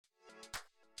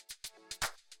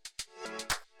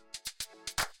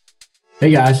Hey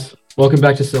guys, welcome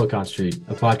back to Silicon Street,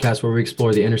 a podcast where we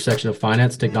explore the intersection of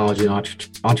finance, technology, and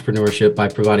entrepreneurship by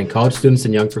providing college students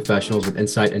and young professionals with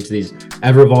insight into these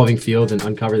ever-evolving fields and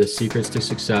uncover the secrets to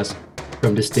success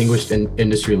from distinguished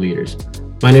industry leaders.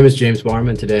 My name is James Barham,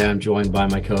 and today I'm joined by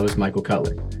my co-host, Michael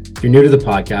Cutler. If you're new to the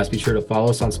podcast, be sure to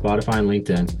follow us on Spotify and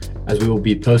LinkedIn, as we will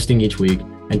be posting each week,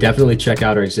 and definitely check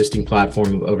out our existing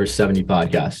platform of over 70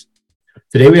 podcasts.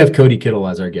 Today we have Cody Kittle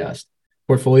as our guest,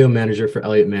 portfolio manager for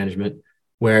Elliot Management,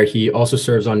 where he also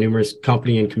serves on numerous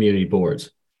company and community boards.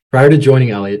 Prior to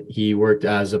joining Elliot, he worked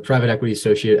as a private equity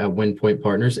associate at WindPoint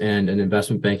Partners and an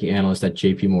investment banking analyst at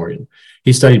JP Morgan.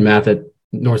 He studied math at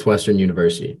Northwestern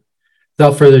University.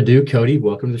 Without further ado, Cody,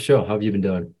 welcome to the show. How have you been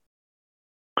doing?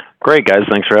 Great, guys.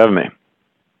 Thanks for having me.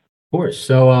 Of course.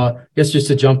 So I guess just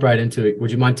to jump right into it, would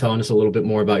you mind telling us a little bit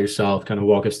more about yourself, kind of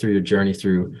walk us through your journey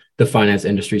through the finance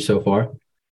industry so far?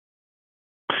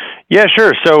 Yeah,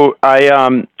 sure. So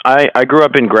I grew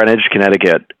up in Greenwich,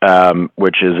 Connecticut,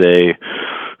 which is a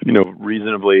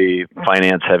reasonably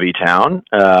finance heavy town.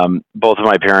 Both of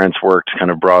my parents worked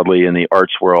kind of broadly in the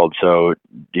arts world. So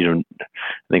I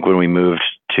think when we moved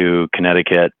to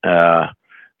Connecticut, my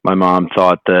mom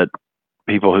thought that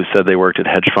people who said they worked at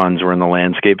hedge funds were in the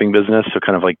landscaping business. So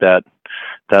kind of like that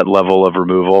level of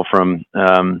removal from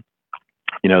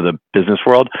the business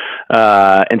world.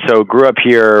 And so grew up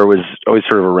here, was always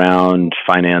sort of around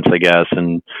finance, I guess,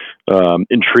 and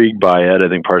intrigued by it, I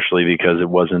think partially because it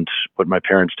wasn't what my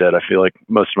parents did. I feel like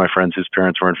most of my friends whose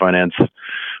parents were in finance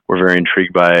were very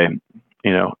intrigued by,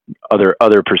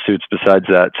 other pursuits besides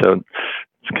that. So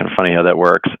it's kind of funny how that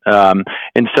works.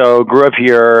 And so grew up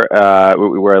here,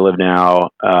 where I live now.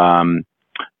 I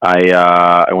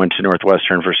went to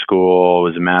Northwestern for school,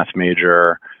 was a math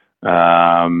major,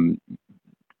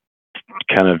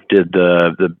 kind of did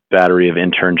the battery of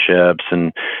internships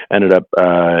and ended up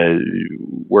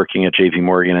working at JP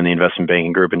Morgan in the investment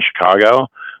banking group in Chicago.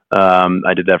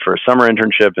 I did that for a summer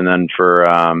internship and then for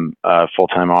a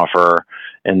full-time offer,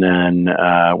 and then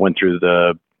went through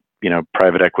the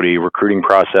private equity recruiting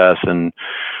process. And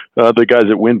the guys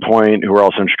at WindPoint, who were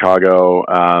also in Chicago,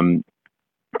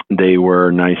 they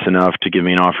were nice enough to give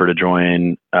me an offer to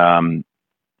join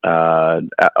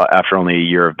after only a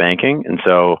year of banking. And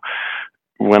so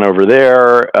went over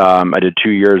there. I did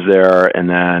 2 years there, and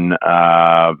then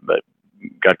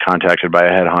got contacted by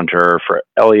a headhunter for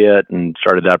Elliot and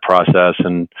started that process,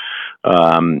 and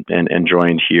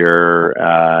joined here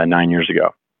 9 years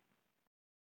ago.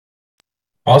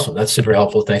 Awesome. That's super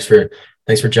helpful. Thanks for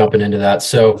jumping into that.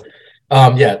 So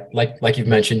like you've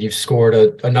mentioned, you've scored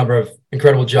a number of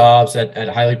incredible jobs at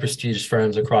highly prestigious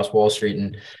firms across Wall Street.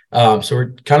 And so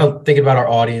we're kind of thinking about our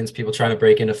audience, people trying to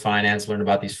break into finance, learn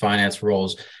about these finance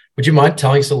roles. Would you mind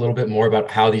telling us a little bit more about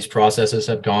how these processes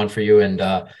have gone for you and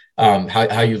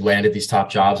how you landed these top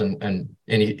jobs and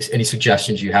any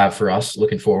suggestions you have for us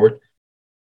looking forward?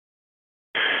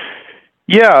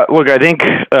 Yeah, look, I think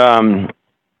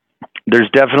there's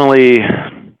definitely,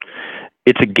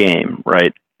 it's a game,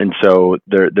 right? And so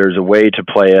there's a way to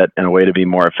play it and a way to be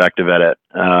more effective at it.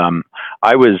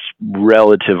 I was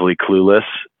relatively clueless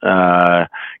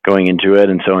going into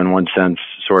it, and so in one sense,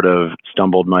 sort of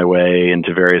stumbled my way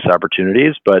into various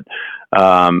opportunities. But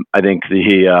I think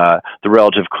the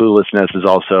relative cluelessness is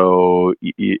also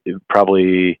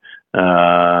probably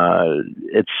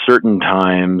at certain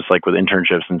times, like with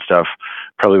internships and stuff,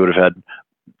 probably would have had.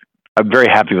 I'm very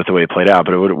happy with the way it played out,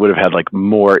 but it would have had like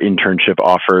more internship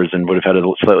offers and would have had a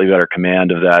slightly better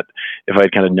command of that if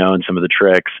I'd kind of known some of the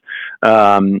tricks.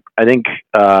 I think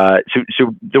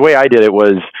so the way I did it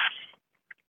was,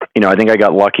 I think I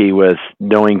got lucky with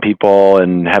knowing people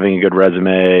and having a good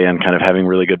resume and kind of having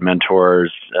really good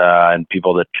mentors and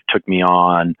people that took me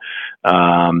on.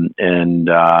 And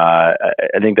I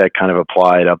think that kind of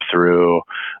applied up through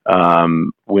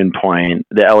WindPoint.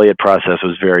 The Elliott process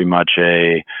was very much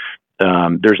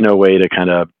there's no way to kind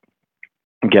of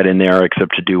get in there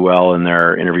except to do well in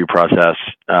their interview process.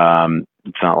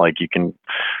 It's not like you can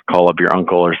call up your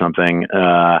uncle or something,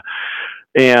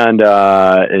 and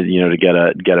to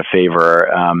get a favor.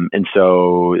 And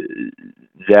so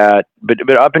that,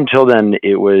 but up until then,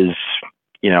 it was,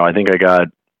 I think I got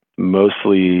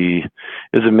mostly,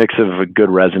 it was a mix of a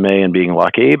good resume and being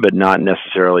lucky, but not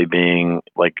necessarily being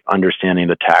like understanding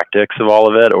the tactics of all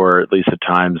of it, or at least at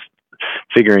times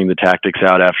figuring the tactics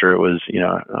out after it was,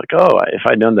 like, oh, if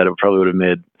I'd known that, it probably would have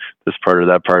made this part or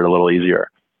that part a little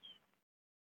easier.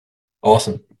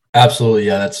 Awesome. Absolutely.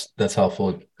 Yeah, that's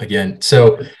helpful again.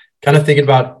 So kind of thinking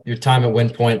about your time at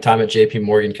WindPoint, time at JP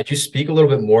Morgan, could you speak a little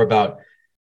bit more about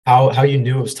how you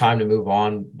knew it was time to move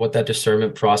on, what that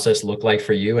discernment process looked like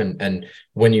for you, and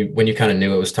when you kind of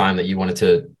knew it was time that you wanted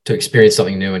to experience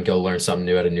something new and go learn something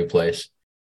new at a new place.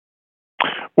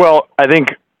 Well, I think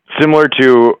similar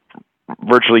to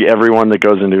virtually everyone that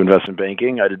goes into investment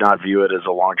banking, I did not view it as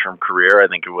a long-term career. I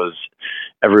think it was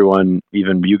everyone,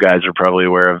 even you guys are probably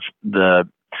aware of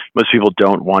most people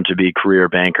don't want to be career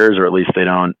bankers, or at least they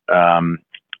don't,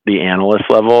 the analyst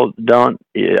level don't.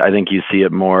 I think you see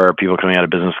it more people coming out of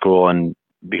business school and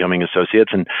becoming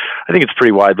associates. And I think it's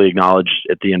pretty widely acknowledged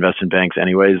at the investment banks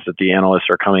anyways, that the analysts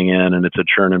are coming in and it's a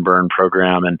churn and burn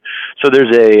program. And so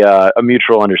there's a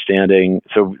mutual understanding.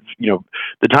 So,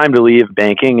 the time to leave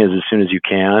banking is as soon as you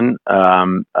can,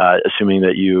 assuming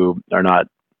that you are not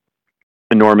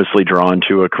enormously drawn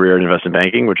to a career in investment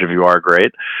banking, which if you are,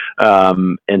 great.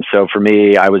 And so for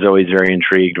me, I was always very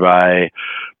intrigued by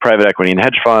private equity and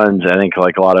hedge funds. I think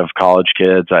like a lot of college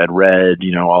kids, I had read,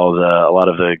 a lot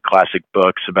of the classic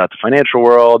books about the financial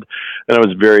world. And I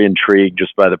was very intrigued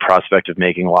just by the prospect of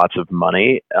making lots of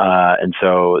money. And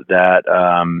so that,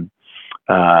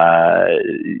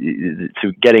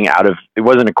 to getting out of, it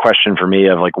wasn't a question for me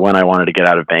of like when I wanted to get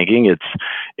out of banking.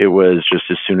 It was just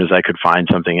as soon as I could find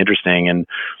something interesting. And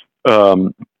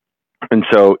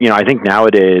so, I think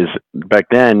nowadays, back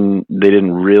then they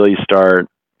didn't really start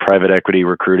private equity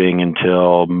recruiting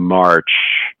until March.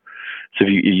 So if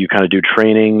you kind of do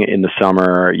training in the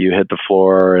summer, you hit the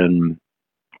floor in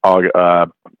August, I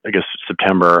guess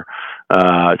September,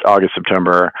 it's August,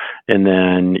 September, and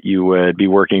then you would be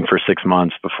working for 6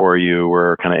 months before you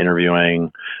were kind of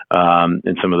interviewing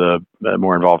in some of the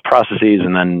more involved processes,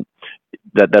 and then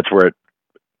that's where it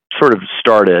sort of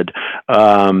started.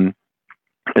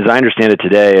 As I understand it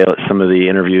today, some of the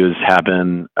interviews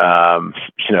happen,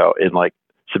 in like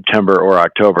September or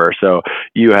October. So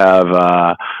you have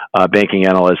banking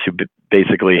analysts who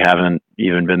basically haven't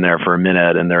even been there for a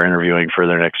minute, and they're interviewing for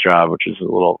their next job, which is a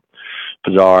little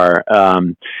bizarre.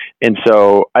 And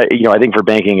so I think for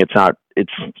banking,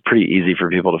 it's pretty easy for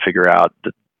people to figure out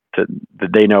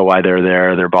that they know why they're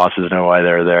there, their bosses know why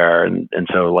they're there, and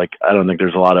so like I don't think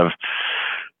there's a lot of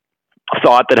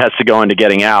thought that has to go into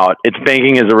getting out.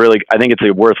 Banking is I think it's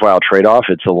a worthwhile trade-off.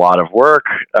 It's a lot of work,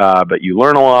 but you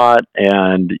learn a lot,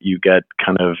 and you get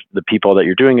kind of the people that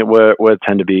you're doing it with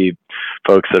tend to be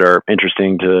folks that are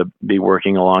interesting to be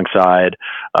working alongside.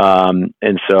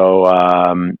 And so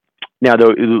now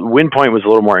the WinPoint was a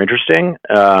little more interesting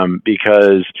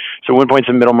because WinPoint's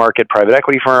a middle market private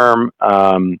equity firm.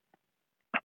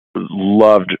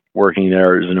 Loved working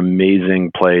there. It was an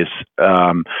amazing place.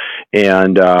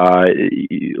 And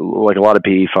like a lot of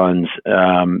PE funds,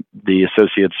 the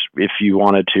associates, if you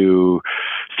wanted to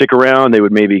stick around, they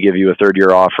would maybe give you a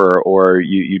third-year offer, or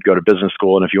you'd go to business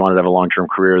school. And if you wanted to have a long-term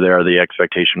career there, the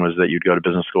expectation was that you'd go to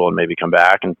business school and maybe come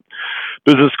back. And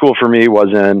business school for me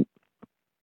wasn't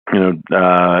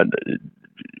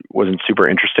super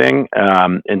interesting.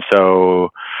 And so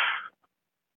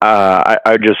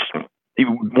I just,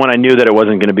 when I knew that it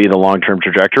wasn't going to be the long-term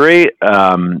trajectory,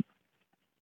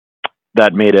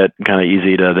 that made it kind of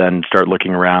easy to then start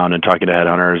looking around and talking to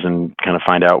headhunters and kind of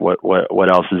find out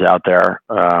what else is out there.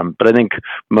 But I think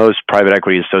most private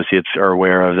equity associates are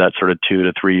aware of that sort of 2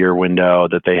 to 3 year window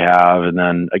that they have. And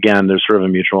then again, there's sort of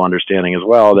a mutual understanding as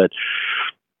well that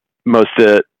most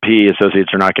PE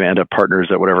associates are not going to end up partners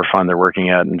at whatever fund they're working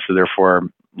at. And so therefore,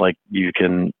 like you're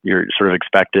sort of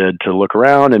expected to look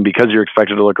around, and because you're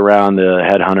expected to look around, the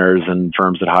headhunters and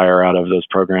firms that hire out of those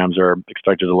programs are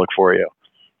expected to look for you.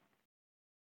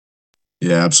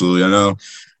 Yeah, absolutely. I know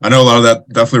a lot of that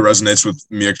definitely resonates with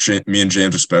me and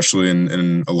James, especially,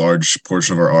 and a large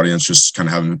portion of our audience, just kind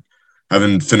of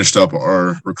having finished up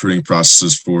our recruiting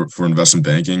processes for investment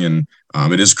banking. And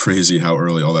it is crazy how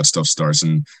early all that stuff starts.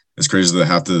 And it's crazy to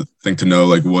have to think to know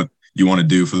like what you want to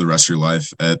do for the rest of your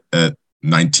life at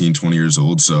 19, 20 years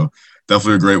old. So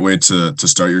definitely a great way to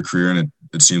start your career. And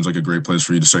it seems like a great place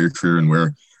for you to start your career and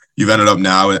where you've ended up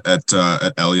now at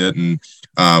Elliot. And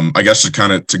I guess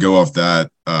to go off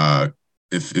that,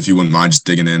 if you wouldn't mind just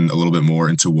digging in a little bit more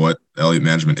into what Elliot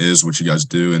Management is, what you guys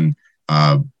do, and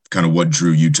kind of what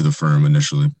drew you to the firm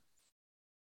initially.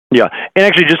 Yeah. And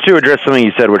actually, just to address something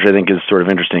you said, which I think is sort of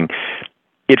interesting,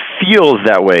 it feels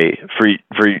that way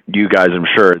for you guys, I'm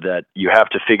sure, that you have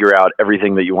to figure out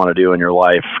everything that you want to do in your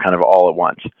life kind of all at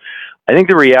once. I think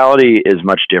the reality is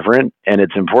much different, and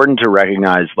it's important to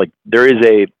recognize like there's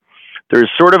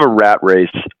sort of a rat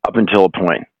race up until a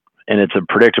point, and it's a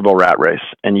predictable rat race,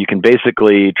 and you can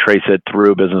basically trace it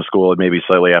through business school and maybe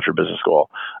slightly after business school,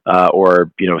 or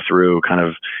through kind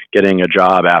of getting a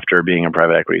job after being a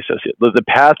private equity associate. The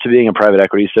path to being a private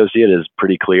equity associate is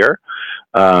pretty clear.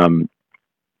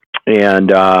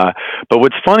 But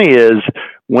what's funny is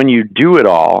when you do it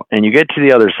all and you get to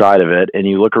the other side of it and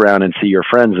you look around and see your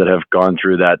friends that have gone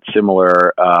through that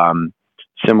similar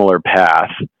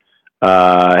path,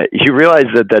 you realize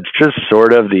that that's just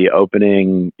sort of the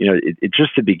opening, it's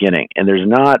just the beginning. And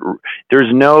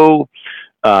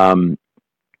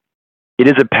it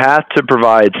is a path to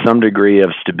provide some degree of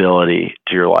stability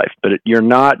to your life, but you're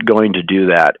not going to do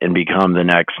that and become the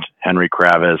next Henry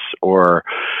Kravis or,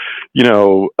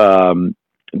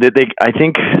 I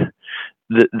think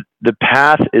the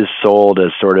path is sold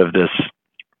as sort of this,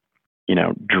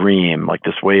 dream, like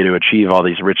this way to achieve all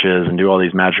these riches and do all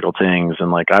these magical things. And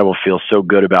like, I will feel so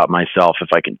good about myself if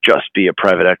I can just be a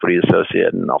private equity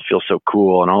associate, and I'll feel so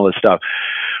cool and all this stuff.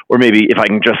 Or maybe if I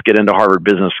can just get into Harvard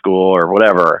Business School or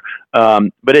whatever.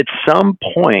 But at some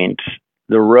point,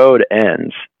 the road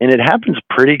ends, and it happens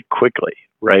pretty quickly,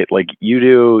 right? Like you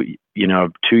do,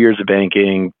 2 years of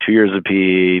banking, 2 years of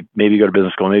PE, maybe you go to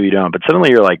business school, maybe you don't, but suddenly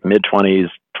you're like mid-20s,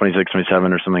 26,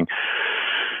 27 or something.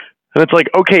 And it's like,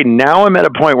 okay, now I'm at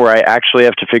a point where I actually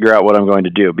have to figure out what I'm going to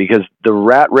do, because the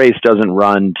rat race doesn't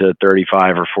run to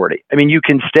 35 or 40. I mean, you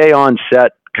can stay on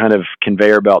set kind of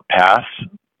conveyor belt paths.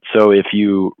 So if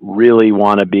you really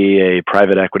want to be a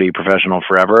private equity professional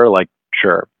forever, like,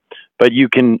 sure. But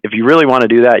if you really want to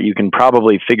do that, you can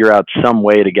probably figure out some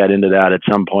way to get into that at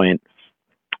some point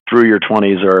through your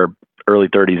 20s or early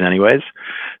 30s anyways.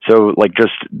 So like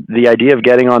just the idea of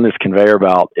getting on this conveyor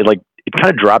belt, it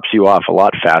kind of drops you off a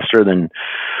lot faster than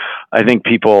I think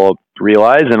people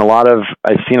realize. And I've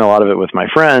seen a lot of it with my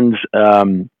friends.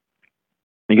 You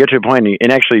get to a point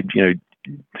and actually,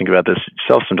 think about this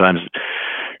yourself sometimes.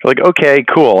 You're like, okay,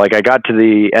 cool. Like I got to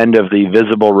the end of the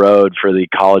visible road for the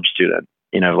college student,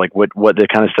 like what the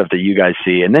kind of stuff that you guys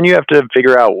see. And then you have to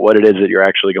figure out what it is that you're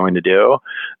actually going to do.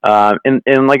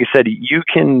 And like I said, you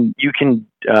can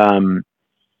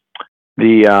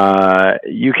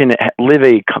live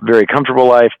a very comfortable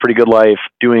life, pretty good life,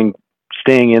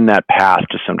 staying in that path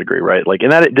to some degree, right? Like,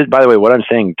 and that, by the way, what I'm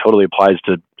saying totally applies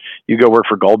to you go work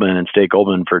for Goldman and stay at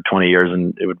Goldman for 20 years,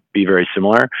 and it would be very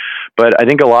similar. But I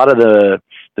think a lot of the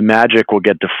magic will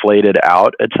get deflated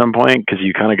out at some point, because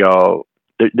you kind of go,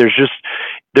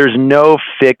 there's no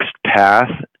fixed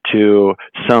path to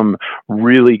some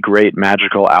really great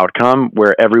magical outcome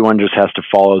where everyone just has to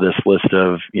follow this list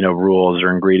of, rules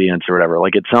or ingredients or whatever.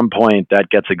 Like at some point that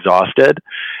gets exhausted,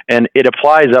 and it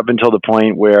applies up until the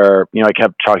point where, I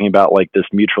kept talking about like this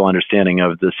mutual understanding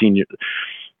of the senior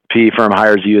PE firm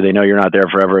hires you, they know you're not there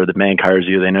forever. The bank hires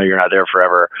you, they know you're not there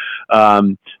forever.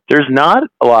 There's not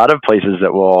a lot of places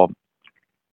that will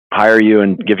hire you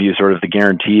and give you sort of the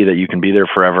guarantee that you can be there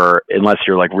forever unless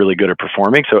you're like really good at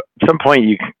performing. So at some point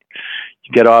you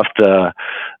get off the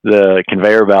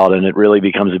conveyor belt, and it really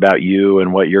becomes about you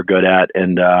and what you're good at.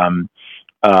 And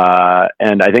I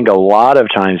think a lot of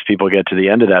times people get to the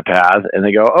end of that path and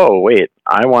they go, oh wait,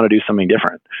 I want to do something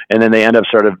different. And then they end up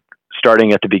sort of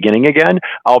starting at the beginning again,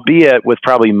 albeit with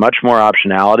probably much more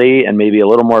optionality and maybe a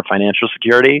little more financial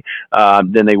security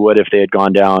than they would if they had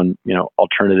gone down,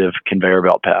 alternative conveyor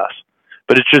belt paths.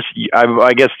 But it's just,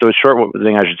 I guess the short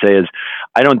thing I should say is,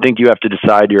 I don't think you have to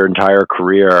decide your entire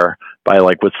career by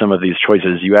like with some of these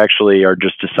choices. You actually are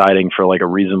just deciding for like a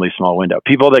reasonably small window.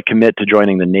 People that commit to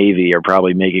joining the Navy are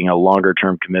probably making a longer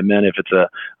term commitment. If it's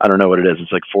I don't know what it is,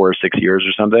 it's like 4 or 6 years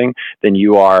or something, then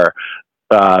you are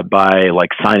by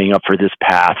like signing up for this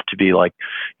path to be like,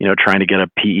 trying to get a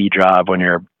PE job when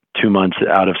you're 2 months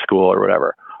out of school or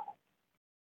whatever.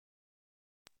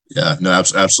 Yeah, no,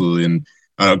 absolutely. And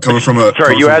coming from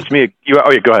asked me. Go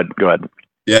ahead.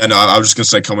 Yeah, no, I was just gonna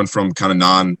say, coming from kind of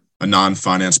a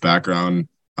non-finance background,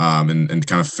 and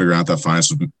kind of figuring out that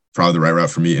finance was probably the right route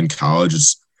for me in college.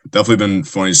 It's definitely been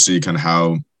funny to see kind of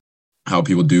how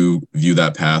people do view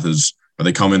that path as. Or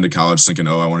they come into college thinking,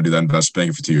 oh, I want to do that investment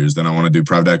banking for 2 years. Then I want to do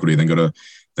private equity, then go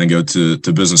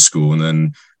to business school, and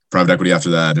then private equity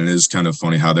after that. And it is kind of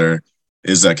funny how there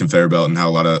is that conveyor belt, and how a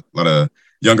lot of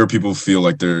younger people feel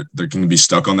like they're can be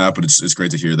stuck on that. But it's great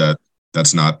to hear that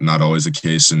that's not always the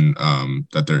case, and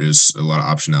that there is a lot of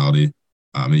optionality,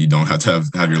 and you don't have to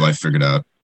have your life figured out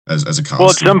as a college. Well,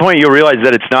 at some point you'll realize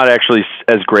that it's not actually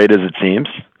as great as it seems.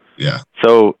 Yeah.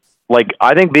 So, like,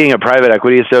 I think being a private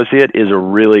equity associate is a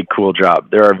really cool job.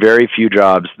 There are very few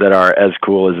jobs that are as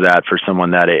cool as that for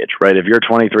someone that age, right? If you're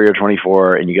 23 or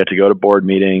 24 and you get to go to board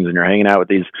meetings and you're hanging out with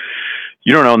these,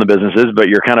 you don't own the businesses, but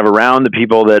you're kind of around the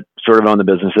people that sort of own the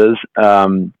businesses.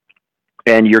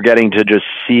 And you're getting to just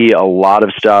see a lot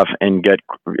of stuff and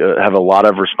have a lot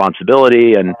of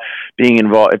responsibility and being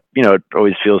involved. It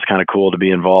always feels kind of cool to be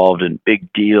involved in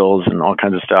big deals and all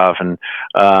kinds of stuff. And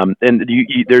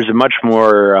there's a much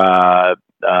more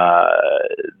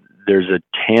there's a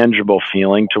tangible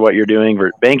feeling to what you're doing.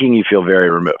 For banking, you feel very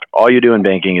removed. All you do in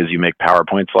banking is you make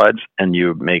PowerPoint slides and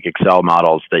you make Excel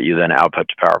models that you then output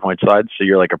to PowerPoint slides. So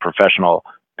you're like a professional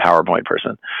PowerPoint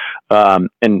person.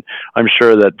 And I'm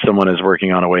sure that someone is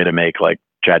working on a way to make like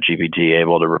ChatGPT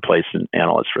able to replace an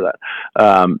analyst for that.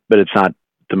 But it's not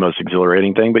the most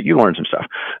exhilarating thing, but you learn some stuff.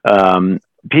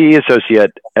 PE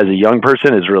associate as a young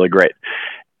person is really great.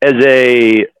 As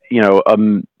a,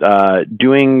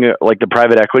 doing like the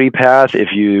private equity path, if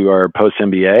you are post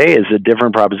MBA, is a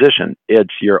different proposition.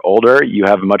 It's you're older, you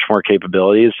have much more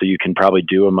capabilities, so you can probably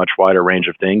do a much wider range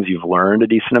of things. You've learned a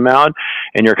decent amount,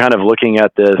 and you're kind of looking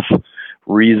at this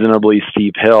reasonably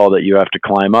steep hill that you have to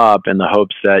climb up in the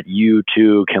hopes that you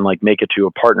too can like make it to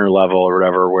a partner level or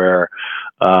whatever, where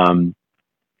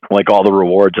like all the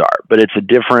rewards are. But it's a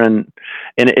different,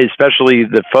 and especially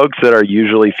the folks that are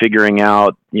usually figuring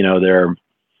out, their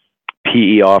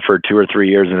PE offer 2 or 3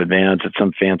 years in advance at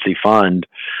some fancy fund,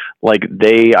 like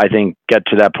they, I think, get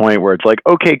to that point where it's like,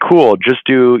 okay, cool, just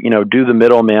do the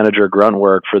middle manager grunt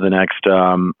work for the next,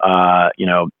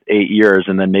 8 years,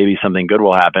 and then maybe something good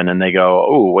will happen. And they go,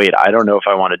 oh, wait, I don't know if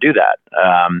I want to do that.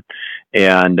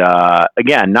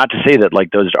 Again, not to say that like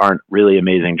those aren't really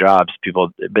amazing jobs, people,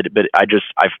 but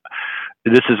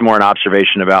this is more an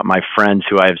observation about my friends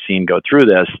who I have seen go through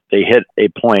this. They hit a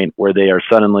point where they are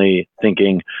suddenly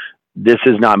thinking, this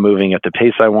is not moving at the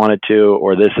pace I want it to,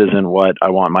 or this isn't what I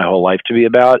want my whole life to be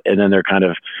about. And then they're kind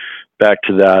of back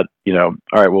to that, all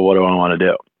right, well, what do I want to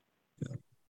do?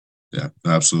 Yeah,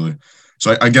 absolutely.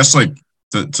 So I guess like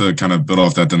to kind of build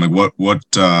off that, then like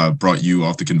what brought you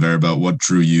off the conveyor belt? What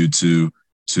drew you to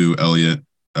Elliot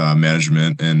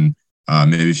Management? And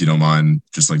maybe if you don't mind,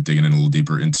 just like digging in a little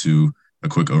deeper into a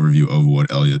quick overview of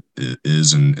what Elliot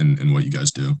is and what you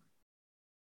guys do.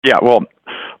 Yeah, well,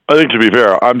 I think to be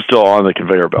fair, I'm still on the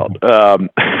conveyor belt. I'm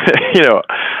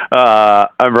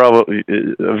probably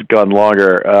I've gone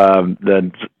longer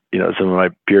than some of my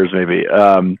peers maybe,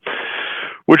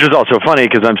 which is also funny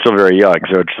because I'm still very young.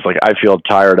 So it's just like I feel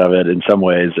tired of it in some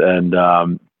ways, and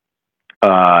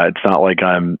it's not like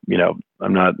I'm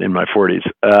not in my 40s.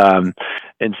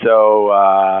 And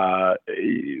so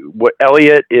what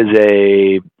Elliot is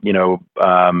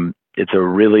it's a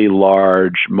really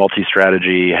large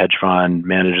multi-strategy hedge fund,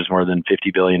 manages more than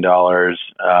 $50 billion.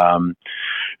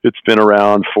 It's been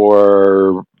around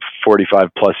for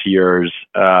 45 plus years,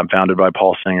 founded by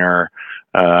Paul Singer.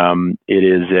 It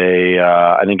is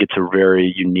I think it's a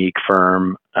very unique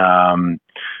firm.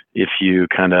 If you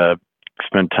kind of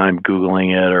spend time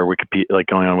Googling it or Wikipedia, like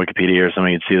going on Wikipedia or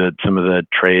something, you'd see that some of the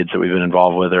trades that we've been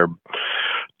involved with are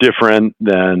different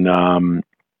than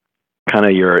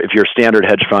if your standard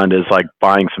hedge fund is like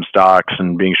buying some stocks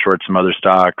and being short some other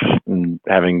stocks and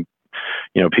having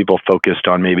people focused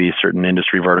on maybe certain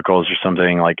industry verticals or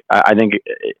something. Like I think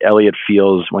Elliot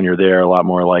feels when you're there a lot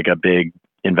more like a big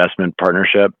investment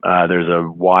partnership. There's a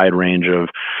wide range of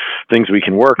things we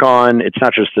can work on. It's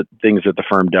not just the things that the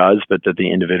firm does, but that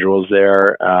the individuals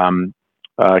there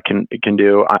can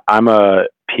do. I'm a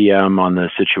PM on the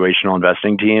situational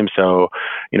investing team, so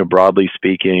broadly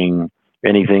speaking,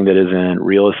 anything that isn't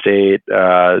real estate,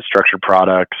 structured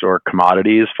products, or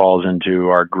commodities falls into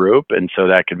our group. And so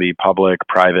that could be public,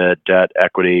 private, debt,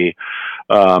 equity,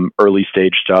 early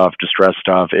stage stuff, distressed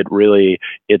stuff.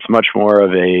 It's much more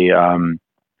of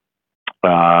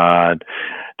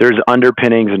there's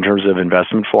underpinnings in terms of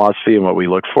investment philosophy and what we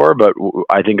look for, but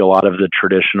I think a lot of the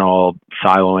traditional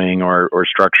siloing or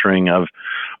structuring of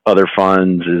other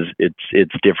funds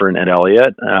it's different at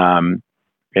Elliot.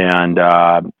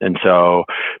 And so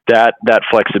that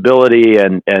flexibility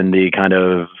and the kind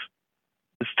of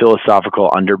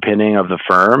philosophical underpinning of the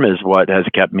firm is what has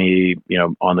kept me,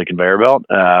 on the conveyor belt.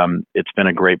 It's been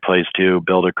a great place to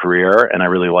build a career, and I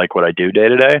really like what I do day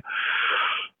to day.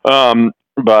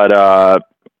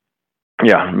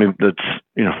 Yeah, I mean, that's,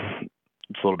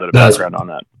 it's a little bit of background on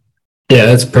that. Yeah,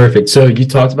 that's perfect. So you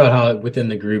talked about how within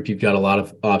the group, you've got a lot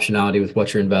of optionality with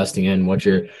what you're investing in, what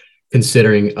you're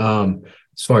considering.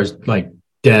 As far as like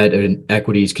debt and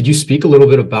equities, could you speak a little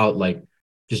bit about like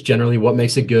just generally what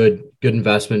makes a good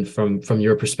investment from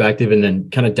your perspective, and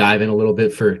then kind of dive in a little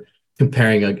bit for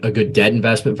comparing a good debt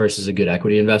investment versus a good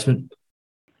equity investment?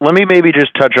 Let me maybe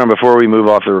just touch on, before we move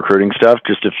off the recruiting stuff,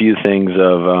 just a few things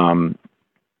of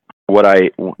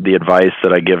the advice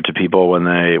that I give to people when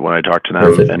I talk to them.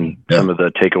 Perfect. And some of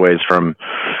the takeaways from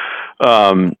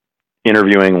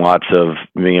interviewing lots of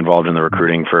being involved in the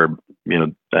recruiting for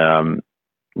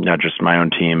not just my own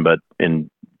team, but in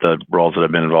the roles that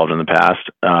I've been involved in the past,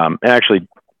 and actually,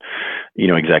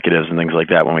 executives and things like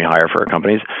that when we hire for our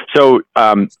companies. So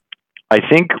I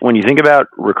think when you think about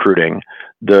recruiting,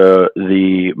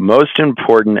 the most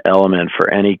important element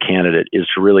for any candidate is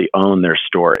to really own their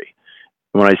story.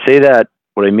 When I say that,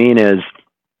 what I mean is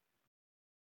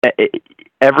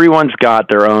everyone's got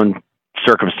their own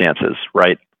circumstances,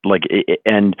 right?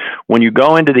 And when you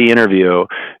go into the interview,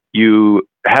 you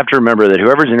have to remember that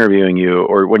whoever's interviewing you,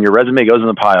 or when your resume goes in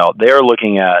the pile, they are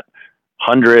looking at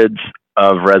hundreds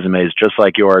of resumes just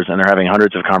like yours, and they're having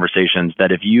hundreds of conversations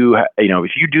that if you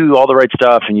do all the right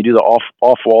stuff and you do the off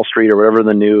Wall Street or whatever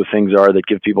the new things are that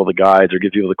give people the guides or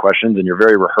give people the questions, and you're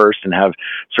very rehearsed and have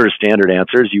sort of standard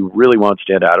answers, you really won't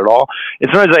stand out at all. And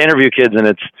sometimes I interview kids and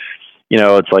it's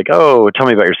like, oh, tell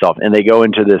me about yourself. And they go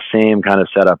into this same kind of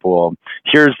setup. Well,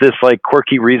 here's this like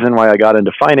quirky reason why I got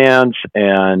into finance,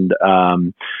 and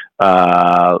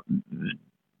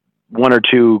one or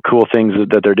two cool things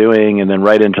that they're doing, and then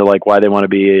right into like why they've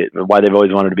always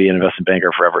wanted to be an investment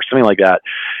banker forever, something like that.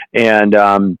 And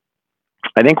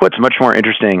I think what's much more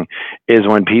interesting is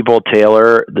when people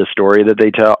tailor the story that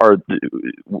they tell, or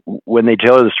when they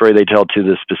tailor the story they tell to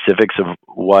the specifics of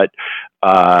what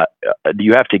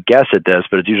you have to guess at this,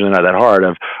 but it's usually not that hard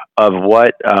of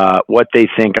what they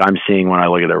think I'm seeing when I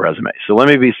look at their resume. So let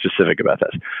me be specific about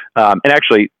this. And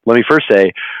actually, let me first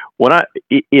say,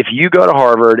 if you go to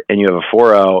Harvard and you have a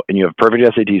 4.0 and you have perfect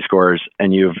SAT scores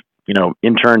and you've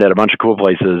interned at a bunch of cool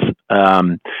places,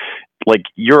 like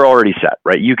you're already set,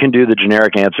 right? You can do the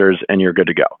generic answers and you're good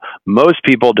to go. Most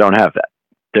people don't have that.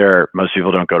 Most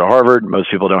people don't go to Harvard. Most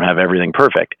people don't have everything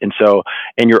perfect. And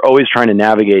you're always trying to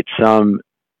navigate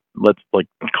let's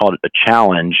call it a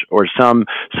challenge, or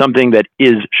something that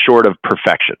is short of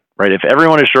perfection, right? If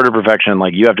everyone is short of perfection,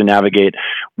 like you have to navigate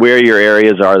where your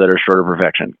areas are that are short of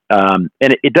perfection. And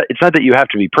it's not that you have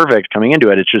to be perfect coming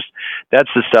into it. It's just, that's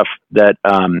the stuff that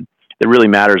really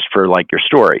matters for like your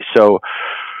story. So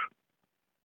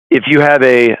if you have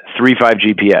a 3.5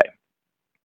 GPA,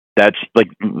 that's like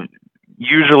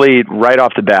usually right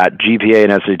off the bat, GPA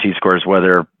and SAT scores,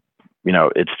 whether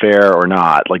it's fair or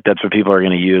not, like that's what people are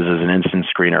going to use as an instant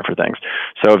screener for things.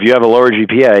 So if you have a lower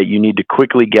GPA, you need to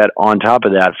quickly get on top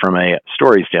of that from a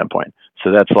story standpoint.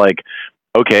 So that's like,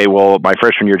 okay, well, my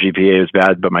freshman year GPA is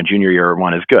bad, but my junior year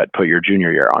one is good. Put your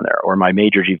junior year on there. Or my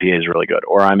major GPA is really good.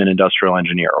 Or I'm an industrial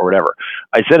engineer or whatever.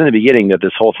 I said in the beginning that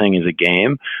this whole thing is a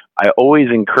game. I always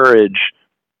encourage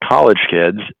college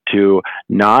kids to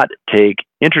not take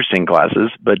interesting classes,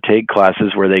 but take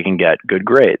classes where they can get good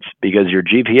grades, because your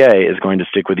GPA is going to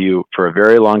stick with you for a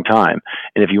very long time.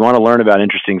 And if you want to learn about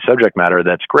interesting subject matter,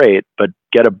 that's great, but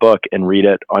get a book and read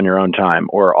it on your own time,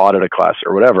 or audit a class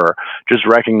or whatever. Just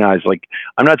recognize, like,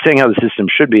 I'm not saying how the system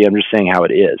should be, I'm just saying how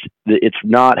it is. It's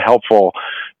not helpful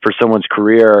for someone's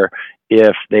career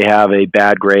if they have a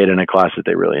bad grade in a class that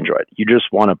they really enjoyed. You just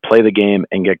want to play the game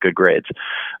and get good grades.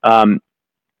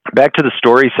 Back to the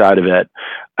story side of it,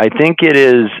 I think it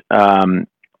is,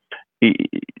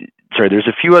 there's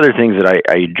a few other things that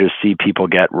I just see people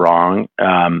get wrong.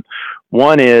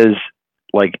 One is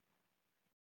like,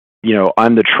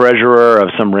 I'm the treasurer of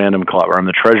some random club, or I'm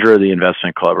the treasurer of the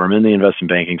investment club, or I'm in the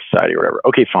investment banking society or whatever.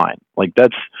 Okay, fine. Like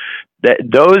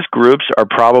those groups are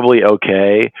probably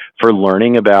okay for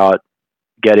learning about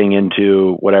getting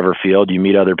into whatever field. You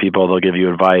meet other people, they'll give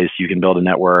you advice, you can build a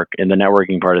network, and the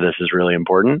networking part of this is really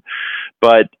important.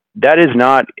 But that is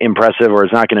not impressive, or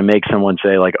it's not going to make someone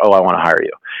say like, oh, I want to hire you.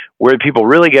 Where people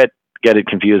really get it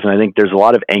confused, and I think there's a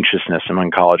lot of anxiousness among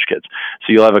college kids.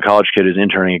 So you'll have a college kid who's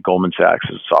interning at Goldman Sachs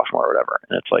as a sophomore or whatever,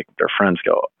 and it's like their friends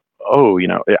go, oh,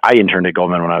 I interned at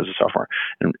Goldman when I was a sophomore.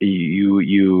 And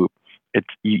you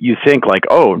think like,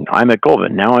 oh, I'm at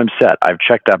Goldman, now I'm set, I've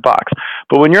checked that box.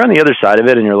 But when you're on the other side of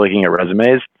it and you're looking at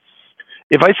resumes,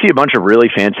 if I see a bunch of really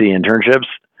fancy internships,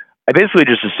 I basically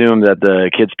just assume that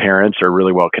the kids' parents are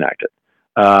really well connected,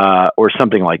 or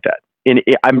something like that. And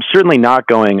I'm certainly not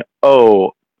going,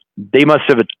 oh, they must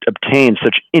have obtained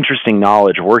such interesting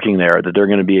knowledge working there that they're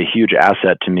going to be a huge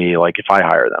asset to me, like if I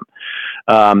hire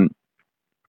them.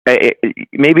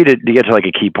 Maybe to get to like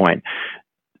a key point,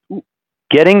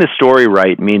 getting the story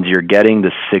right means you're getting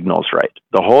the signals right.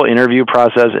 The whole interview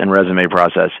process and resume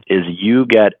process is you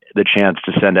get the chance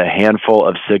to send a handful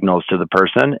of signals to the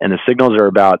person, and the signals are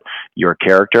about your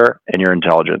character and your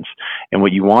intelligence. And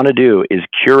what you want to do is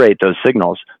curate those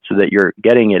signals so that you're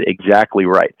getting it exactly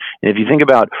right. And if you think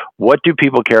about what do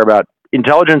people care about,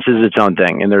 intelligence is its own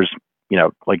thing. And there's,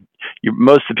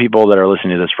 most of the people that are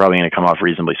listening to this are probably going to come off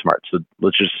reasonably smart. So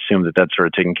let's just assume that that's sort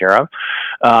of taken care of.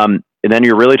 and then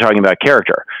you're really talking about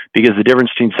character, because the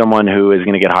difference between someone who is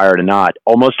going to get hired and not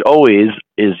almost always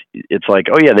is, it's like,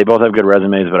 oh yeah, they both have good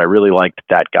resumes, but I really liked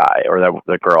that guy or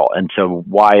that girl. And so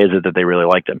why is it that they really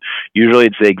like them? Usually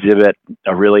it's they exhibit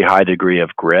a really high degree of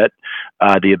grit,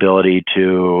 the ability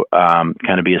to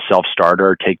kind of be a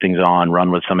self-starter, take things on,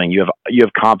 run with something. You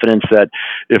have confidence that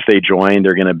if they join,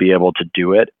 they're going to be able to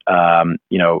do it.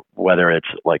 Whether it's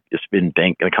like it's in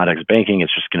the context of banking,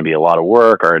 it's just going to be a lot of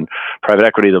work, or in private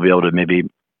equity, they'll be able to maybe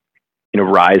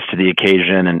rise to the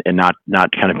occasion and not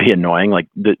kind of be annoying. Like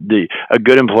a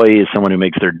good employee is someone who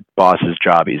makes their boss's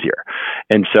job easier.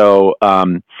 And so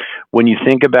when you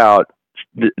think about,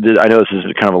 I know this is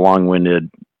kind of a long-winded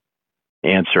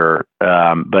answer,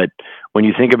 but when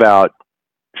you think about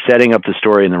setting up the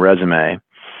story in the resume,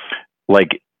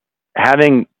 like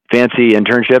having fancy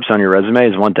internships on your resume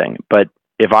is one thing, but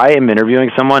if I am interviewing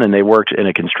someone and they worked in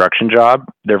a construction job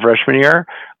their freshman year,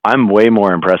 I'm way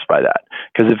more impressed by that.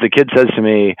 Because if the kid says to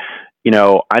me, I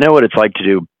know what it's like to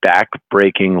do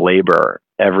back-breaking labor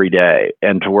every day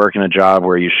and to work in a job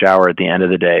where you shower at the end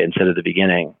of the day instead of the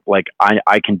beginning, like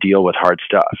I can deal with hard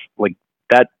stuff. Like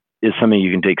that is something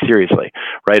you can take seriously,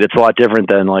 right? It's a lot different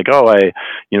than like, oh, I,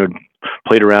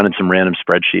 played around in some random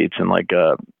spreadsheets and like,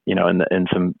 in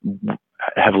some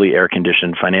heavily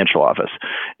air-conditioned financial office.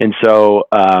 And so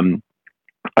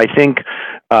I think,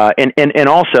 and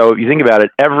also, if you think about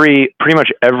it, pretty much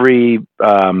every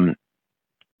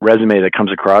resume that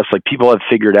comes across, like people have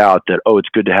figured out that, oh, it's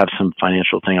good to have some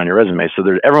financial thing on your resume. So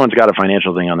everyone's got a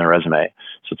financial thing on their resume.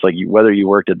 So it's like whether you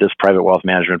worked at this private wealth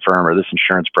management firm or this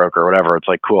insurance broker or whatever, it's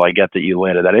like, cool, I get that you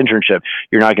landed that internship.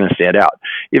 You're not going to stand out.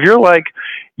 If you're like,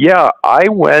 yeah, I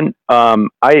went,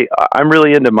 I'm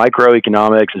really into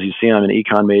microeconomics. As you see, I'm an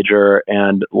econ major.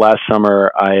 And last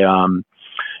summer I,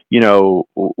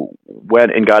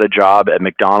 went and got a job at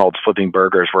McDonald's flipping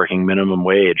burgers, working minimum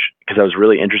wage, because I was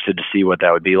really interested to see what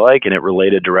that would be like. And it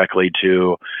related directly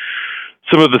to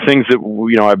some of the things that,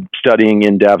 I'm studying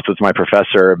in depth with my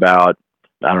professor about,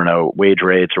 I don't know, wage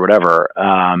rates or whatever.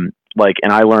 And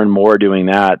I learned more doing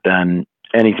that than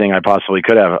anything I possibly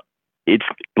could have. It's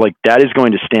like, that is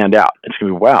going to stand out. It's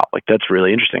going to be, wow, like that's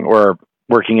really interesting. Or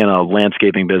working in a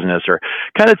landscaping business, or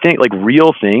kind of think like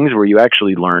real things where you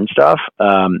actually learn stuff.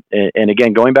 And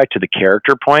again, going back to the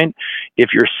character point, if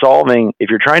you're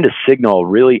trying to signal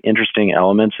really interesting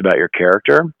elements about your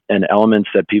character and elements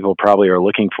that people probably are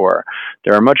looking for,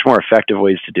 there are much more effective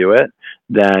ways to do it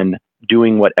than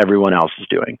doing what everyone else is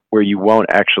doing, where you won't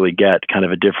actually get kind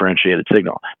of a differentiated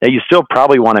signal. Now, you still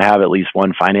probably want to have at least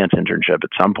one finance internship at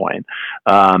some point.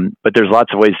 But there's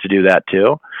lots of ways to do that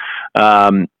too.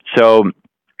 So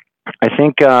I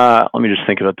think, let me just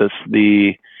think about this.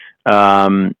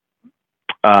 One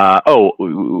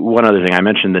other thing, I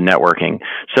mentioned the networking.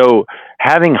 So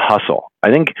having hustle,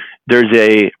 I think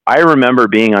I remember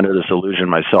being under this illusion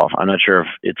myself. I'm not sure if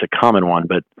it's a common one,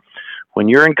 but when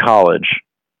you're in college,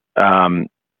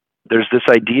 there's this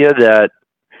idea that,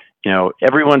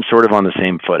 everyone's sort of on the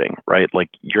same footing, right? Like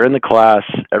you're in the class,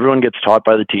 everyone gets taught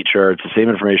by the teacher. It's the same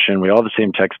information. We all have the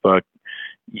same textbook.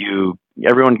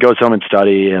 Everyone goes home and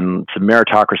study, and it's a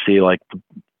meritocracy. Like the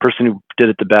person who did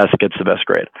it the best gets the best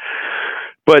grade.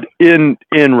 But in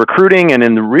recruiting and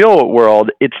in the real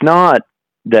world, it's not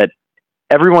that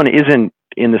everyone isn't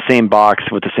in the same box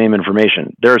with the same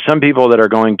information. There are some people that are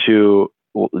going to,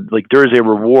 like, there is a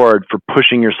reward for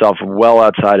pushing yourself well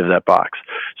outside of that box.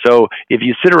 So if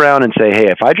you sit around and say, hey,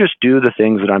 if I just do the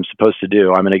things that I'm supposed to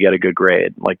do, I'm going to get a good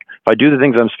grade. Like if I do the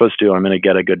things I'm supposed to do, I'm going to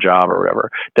get a good job or whatever.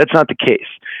 That's not the case.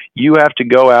 You have to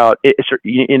go out in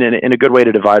a good way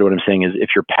to divide what I'm saying is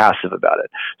if you're passive about it.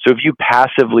 So if you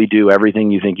passively do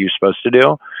everything you think you're supposed to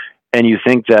do, and you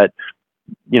think that,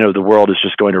 the world is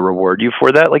just going to reward you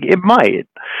for that, like it might,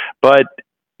 but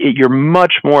you're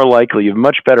much more likely, you have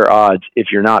much better odds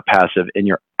if you're not passive and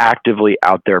you're actively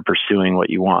out there pursuing what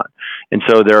you want. And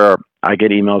so I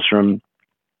get emails from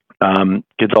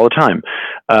kids all the time.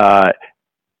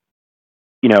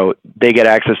 They get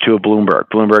access to a Bloomberg.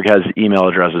 Bloomberg has email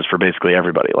addresses for basically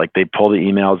everybody. Like they pull the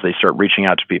emails, they start reaching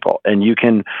out to people, and you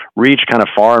can reach kind of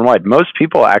far and wide. Most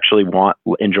people actually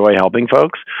enjoy helping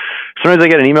folks. Sometimes I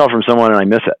get an email from someone and I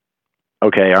miss it.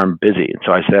 Okay, I'm busy.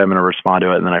 So I say I'm going to respond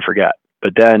to it and then I forget.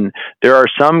 But then there are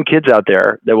some kids out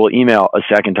there that will email a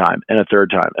second time and a third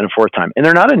time and a fourth time. And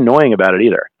they're not annoying about it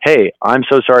either. hey, I'm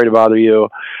so sorry to bother you.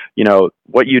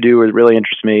 What you do really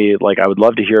interests me. Like, I would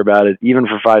love to hear about it, even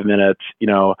for 5 minutes,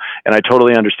 and I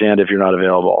totally understand if you're not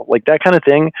available. Like, that kind of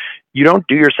thing. You don't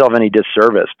do yourself any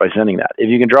disservice by sending that. If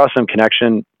you can draw some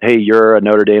connection, hey, you're a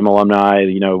Notre Dame alumni,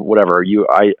 whatever.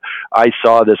 I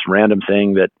saw this random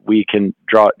thing that we can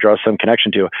draw some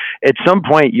connection to. At some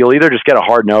point, you'll either just get a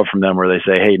hard no from them where they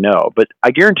say, hey, no. But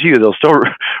I guarantee you they'll still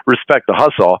respect the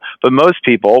hustle. But most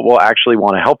people will actually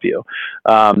want to help you.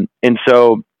 And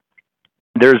so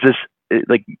there's this,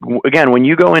 like, again, when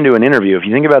you go into an interview, if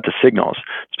you think about the signals,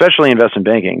 especially investment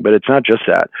banking, but it's not just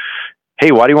that.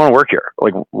 Hey, why do you want to work here?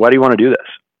 Like, why do you want to do this?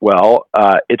 Well,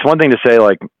 it's one thing to say,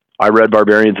 like, I read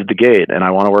Barbarians at the Gate and I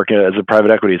want to work as a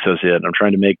private equity associate and I'm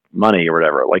trying to make money or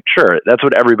whatever. Like, sure, that's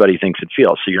what everybody thinks it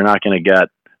feels. So you're not going to get,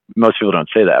 most people don't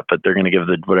say that, but they're going to give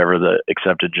whatever the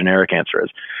accepted generic answer is.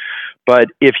 But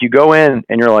if you go in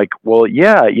and you're like, well,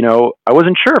 yeah, I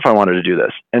wasn't sure if I wanted to do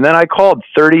this. And then I called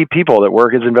 30 people that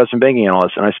work as investment banking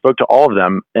analysts and I spoke to all of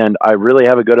them and I really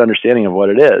have a good understanding of what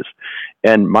it is.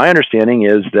 And my understanding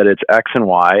is that it's X and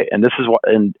Y, and this is what,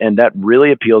 and that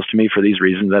really appeals to me for these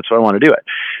reasons. That's why I want to do it.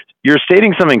 You're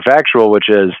stating something factual, which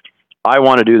is, I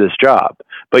want to do this job,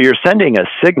 but you're sending a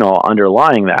signal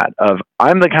underlying that of,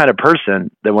 I'm the kind of person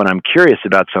that when I'm curious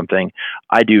about something,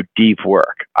 I do deep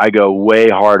work. I go way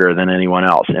harder than anyone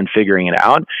else in figuring it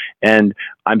out. And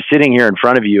I'm sitting here in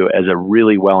front of you as a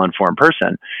really well-informed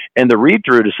person. And the read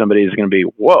through to somebody is going to be,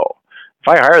 whoa, if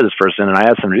I hire this person and I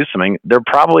ask them to do something, they're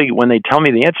probably, when they tell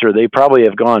me the answer, they probably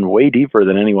have gone way deeper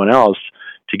than anyone else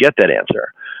to get that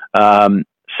answer.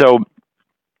 So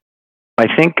I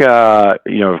think,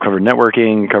 we've covered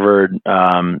networking, covered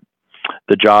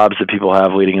the jobs that people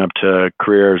have leading up to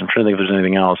careers. I'm trying to think if there's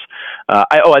anything else.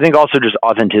 I think also just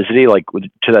authenticity, like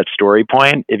to that story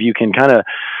point, if you can kind of,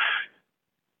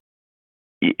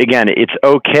 again, it's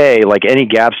okay. Like, any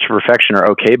gaps to perfection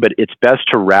are okay, but it's best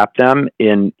to wrap them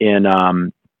in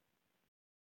a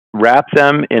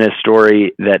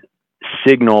story that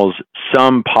signals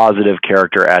some positive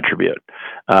character attribute.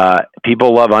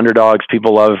 People love underdogs.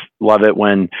 People love it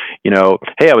when,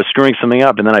 hey, I was screwing something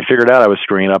up and then I figured out I was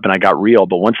screwing it up and I got real.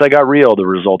 But once I got real, the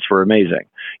results were amazing.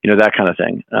 That kind of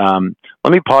thing.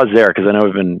 Let me pause there because I know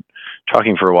we've been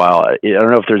talking for a while. I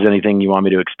don't know if there's anything you want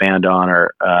me to expand on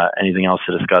or anything else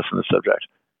to discuss on the subject.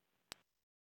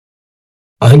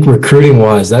 I think recruiting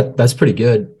wise, that's pretty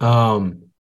good.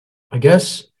 I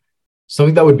guess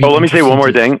something that would be. Oh, let me say one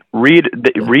more thing. Read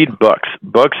books.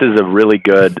 Books is a really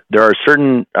good. There are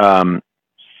certain.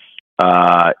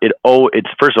 It's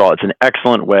first of all, it's an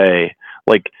excellent way,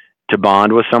 like, to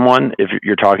bond with someone if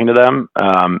you're talking to them.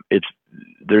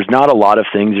 There's not a lot of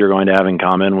things you're going to have in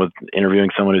common with interviewing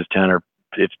someone who's 10 or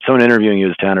if someone interviewing you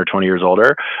is 10 or 20 years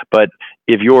older. But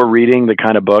if you're reading the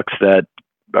kind of books that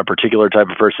a particular type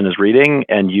of person is reading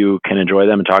and you can enjoy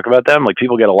them and talk about them, like,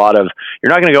 people get a lot of,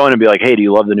 you're not going to go in and be like, hey, do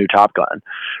you love the new Top Gun?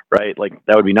 Right? Like,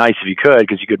 that would be nice if you could,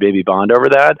 because you could maybe bond over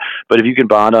that. But if you can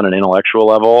bond on an intellectual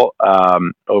level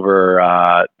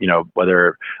over,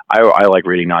 whether I like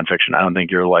reading nonfiction, I don't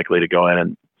think you're likely to go in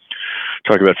and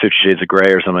talk about 50 Shades of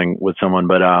Grey or something with someone,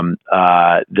 but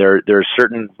there are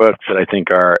certain books that I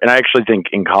think are, and I actually think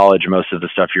in college most of the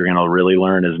stuff you're going to really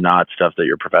learn is not stuff that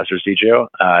your professors teach you.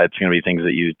 It's going to be things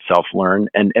that you self-learn.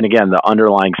 And again, the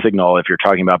underlying signal, if you're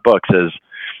talking about books, is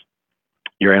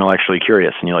you're intellectually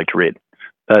curious and you like to read.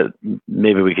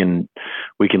 Maybe we can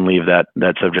leave that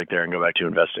subject there and go back to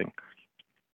investing.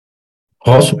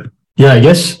 Awesome. Yeah, I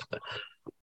guess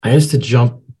to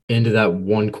jump into that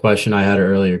one question I had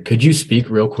earlier, could you speak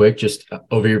real quick just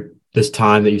over this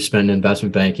time that you spent in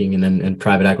investment banking and then in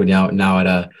private equity now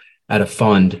at a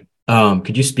fund?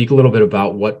 Could you speak a little bit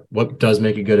about what does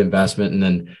make a good investment and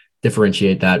then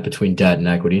differentiate that between debt and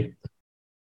equity? I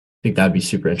think that'd be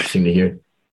super interesting to hear.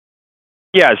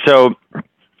 Yeah. So,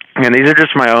 and these are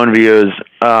just my own views,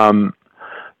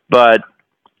 but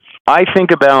I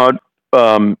think about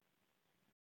I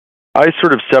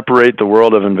sort of separate the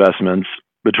world of investments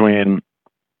between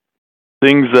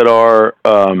things that are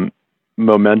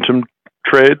momentum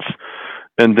trades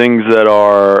and things that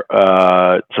are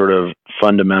sort of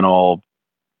fundamental,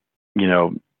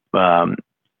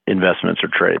 investments or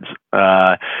trades.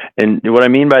 And what I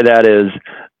mean by that is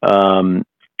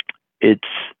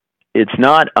it's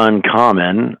not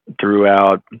uncommon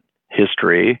throughout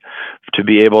history to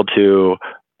be able to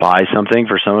buy something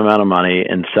for some amount of money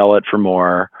and sell it for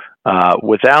more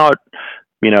without,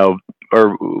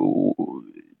 or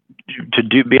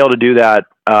be able to do that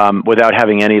without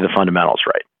having any of the fundamentals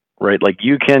right? Like,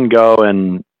 you can go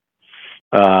and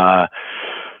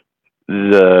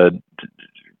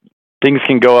things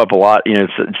can go up a lot.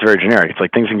 It's very generic. It's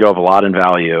like things can go up a lot in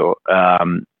value,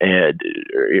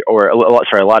 or a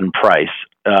lot in price,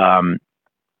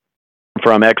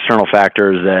 from external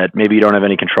factors that maybe you don't have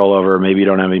any control over, maybe you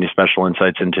don't have any special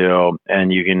insights into,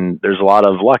 and there's a lot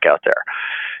of luck out there.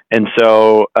 And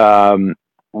so,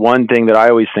 one thing that I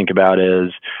always think about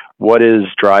is what is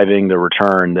driving the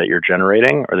return that you're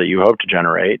generating or that you hope to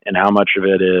generate, and how much of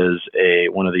it is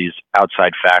one of these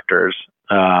outside factors,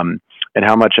 and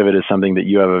how much of it is something that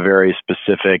you have a very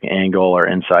specific angle or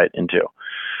insight into.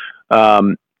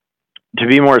 To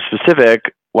be more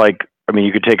specific,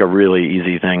 you could take a really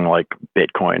easy thing like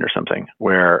Bitcoin or something,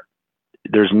 where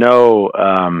there's no,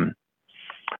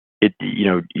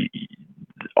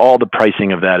 all the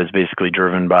pricing of that is basically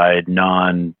driven by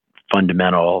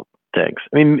non-fundamental things.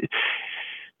 I mean,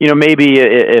 maybe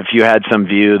if you had some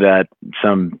view that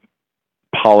some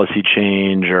policy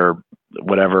change or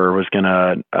whatever was going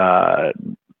to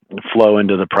flow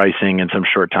into the pricing in some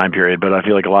short time period, but I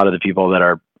feel like a lot of the people that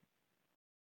are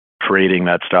creating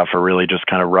that stuff are really just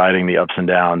kind of riding the ups and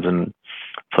downs, and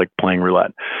it's like playing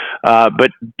roulette.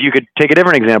 But you could take a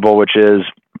different example, which is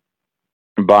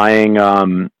buying,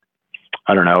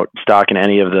 stock in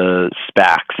any of the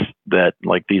SPACs that,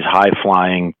 like, these high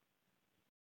flying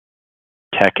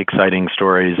tech exciting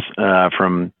stories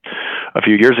from a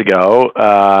few years ago.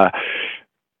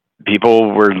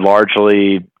 People were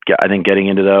largely, I think, getting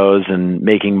into those and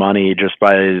making money just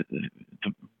by,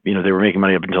 they were making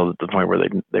money up until the point where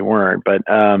they weren't, but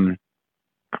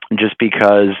just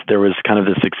because there was kind of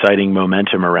this exciting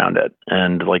momentum around it.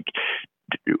 And like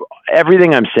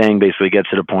everything I'm saying basically gets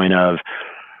to the point of,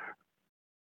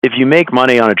 if you make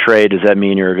money on a trade, does that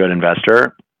mean you're a good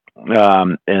investor?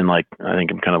 And like, I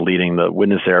think I'm kind of leading the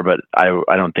witness there, but I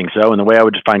don't think so. And the way I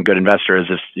would define good investor is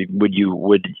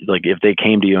if they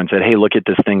came to you and said, hey, look at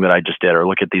this thing that I just did, or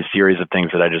look at these series of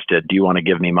things that I just did. Do you want to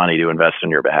give me money to invest on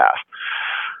your behalf?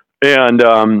 And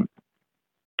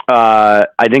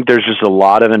I think there's just a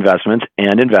lot of investments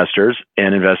and investors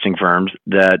and investing firms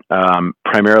that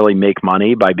primarily make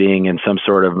money by being in some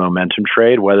sort of momentum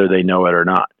trade, whether they know it or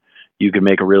not. You could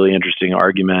make a really interesting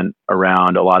argument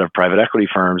around a lot of private equity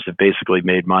firms that basically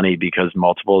made money because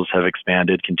multiples have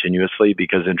expanded continuously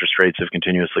because interest rates have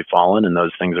continuously fallen, and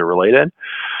those things are related.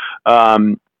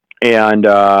 So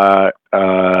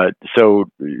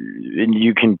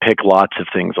you can pick lots of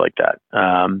things like that.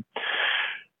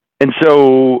 And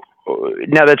so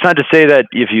now that's not to say that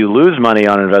if you lose money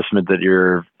on investment that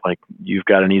you've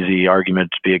got an easy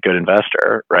argument to be a good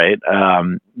investor, right?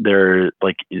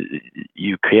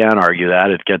 You can argue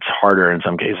that. It gets harder in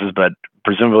some cases, but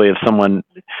presumably if someone,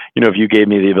 if you gave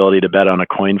me the ability to bet on a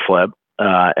coin flip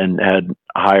and had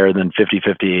higher than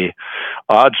 50-50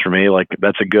 odds for me, like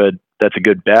that's a good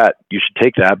bet. You should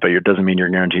take that, but it doesn't mean you're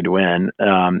guaranteed to win.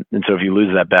 And so if you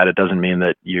lose that bet, it doesn't mean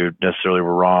that you necessarily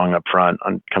were wrong up front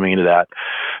on coming into that.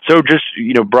 So just,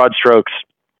 broad strokes,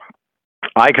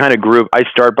 I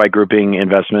start by grouping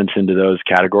investments into those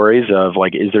categories of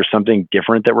like, is there something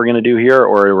different that we're going to do here?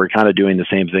 Or are we kind of doing the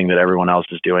same thing that everyone else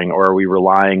is doing? Or are we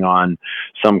relying on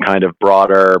some kind of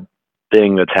broader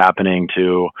thing that's happening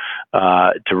to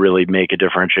really make a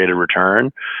differentiated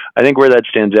return? I think where that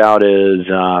stands out is,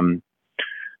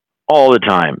 all the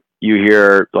time you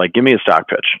hear like, give me a stock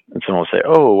pitch, and someone will say,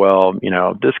 oh, well,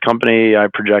 this company, I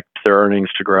project their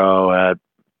earnings to grow at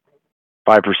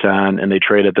 5% and they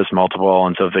trade at this multiple.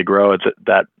 And so if they grow at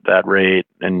that rate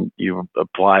and you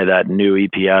apply that new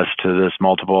EPS to this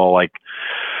multiple, like,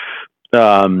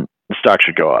 the stock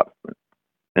should go up.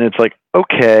 And it's like,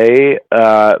 okay,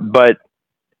 but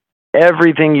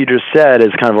everything you just said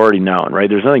is kind of already known, right?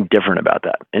 There's nothing different about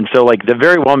that. And so like the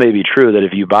very well may be true that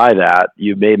if you buy that,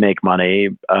 you may make money,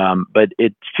 but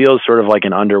it feels sort of like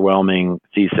an underwhelming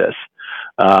thesis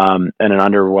and an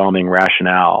underwhelming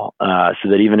rationale. So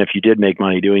that even if you did make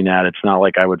money doing that, it's not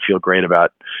like I would feel great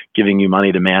about giving you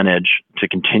money to manage to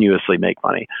continuously make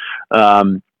money.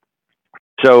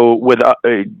 So with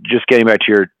just getting back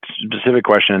to your specific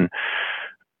question,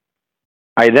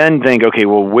 I then think, okay,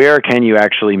 well, where can you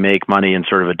actually make money in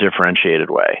sort of a differentiated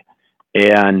way?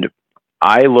 And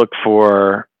I look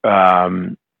for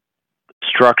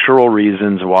structural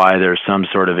reasons why there's some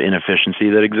sort of inefficiency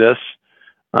that exists.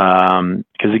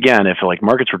 Because again, if like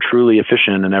markets were truly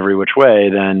efficient in every which way,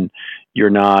 then you're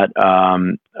not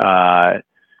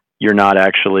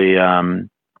actually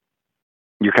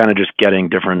you're kind of just getting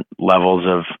different levels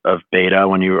of beta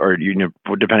when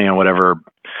depending on whatever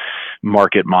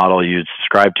market model you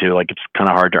subscribe to. Like, it's kind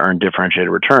of hard to earn differentiated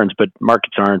returns, but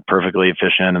markets aren't perfectly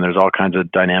efficient, and there's all kinds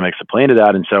of dynamics that play into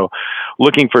that. And so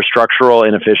looking for structural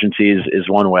inefficiencies is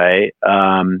one way.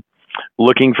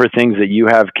 looking for things that you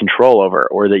have control over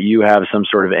or that you have some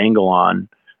sort of angle on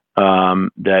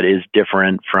that is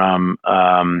different from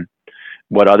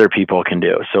what other people can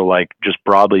do. So like just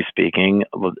broadly speaking,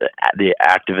 the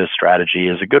activist strategy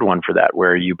is a good one for that,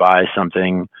 where you buy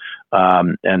something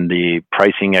and the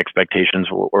pricing expectations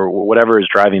or whatever is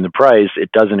driving the price,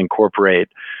 it doesn't incorporate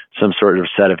some sort of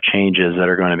set of changes that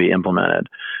are going to be implemented.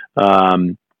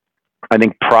 I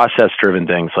think process-driven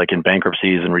things like in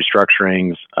bankruptcies and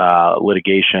restructurings,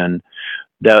 litigation,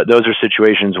 those are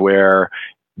situations where,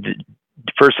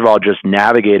 first of all, just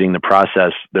navigating the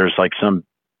process, there's like some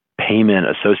payment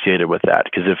associated with that.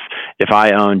 Because if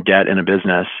I own debt in a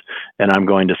business and I'm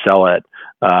going to sell it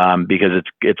because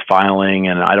it's filing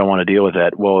and I don't want to deal with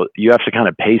it, well, you have to kind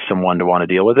of pay someone to want to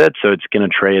deal with it. So it's going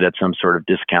to trade at some sort of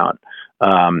discount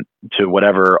to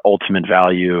whatever ultimate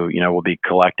value will be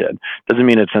collected. Doesn't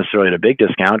mean it's necessarily at a big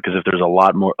discount, because if there's a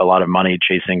lot of money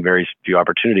chasing very few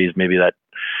opportunities, maybe that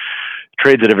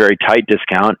trades at a very tight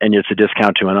discount, and it's a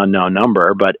discount to an unknown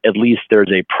number. But at least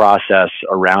there's a process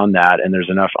around that, and there's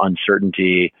enough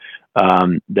uncertainty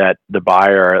that the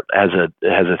buyer has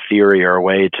a theory or a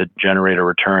way to generate a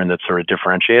return that's sort of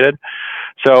differentiated.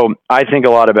 So I think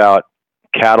a lot about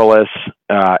catalysts,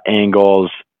 angles,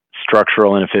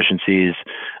 structural inefficiencies,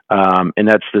 and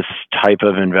that's this type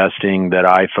of investing that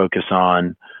I focus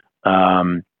on,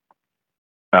 and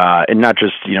not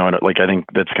just like, I think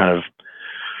that's kind of,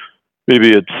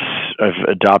 maybe I've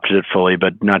adopted it fully,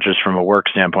 but not just from a work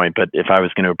standpoint. But if I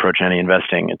was going to approach any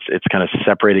investing, it's kind of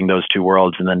separating those two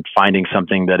worlds and then finding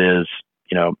something that is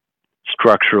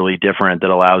structurally different, that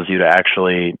allows you to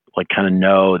actually like kind of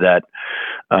know that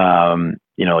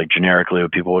like generically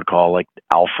what people would call like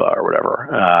alpha or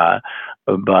whatever.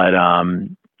 But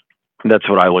that's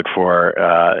what I look for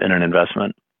in an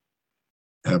investment.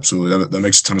 Absolutely. That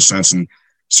makes a ton of sense, and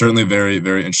certainly a very,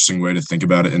 very interesting way to think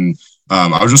about it. And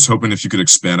I was just hoping if you could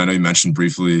expand. I know you mentioned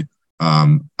briefly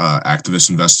activist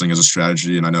investing as a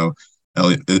strategy, and I know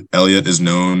Elliot is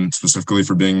known specifically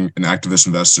for being an activist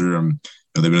investor.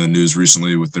 They've been in the news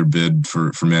recently with their bid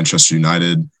for Manchester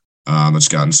United. It's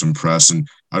gotten some press, and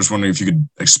I was wondering if you could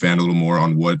expand a little more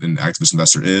on what an activist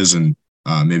investor is, and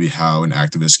maybe how an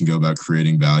activist can go about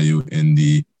creating value in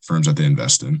the firms that they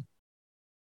invest in.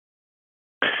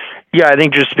 Yeah, I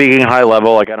think just speaking high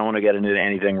level, like I don't want to get into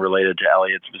anything related to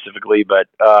Elliot specifically, but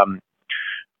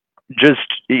just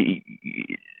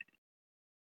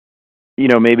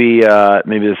maybe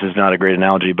this is not a great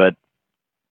analogy, but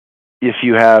if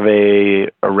you have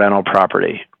a rental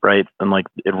property, right, and like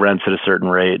it rents at a certain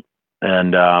rate,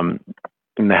 and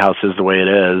the house is the way it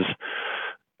is,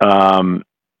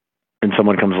 and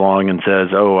someone comes along and says,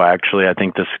 "Oh, actually, I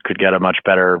think this could get a much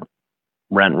better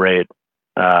rent rate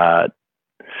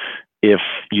if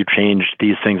you change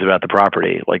these things about the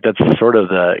property." Like that's sort of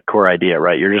the core idea,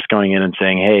 right? You're just going in and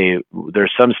saying, "Hey,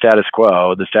 there's some status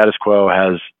quo. The status quo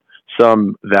has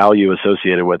some value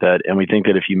associated with it, and we think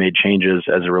that if you made changes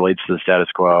as it relates to the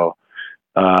status quo,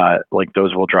 like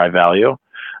those will drive value."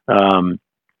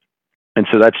 And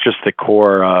so that's just the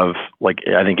core of, like,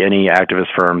 I think any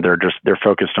activist firm, they're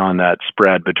focused on that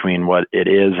spread between what it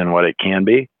is and what it can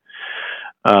be.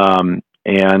 And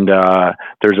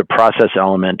there's a process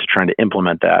element to trying to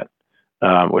implement that,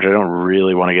 which I don't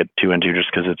really want to get too into,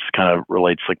 just because it's kind of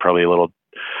relates like probably a little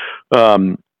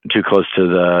too close to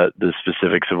the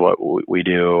specifics of what we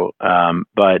do.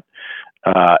 But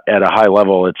at a high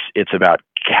level, it's about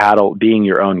being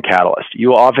your own catalyst. You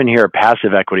will often hear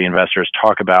passive equity investors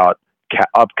talk about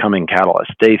upcoming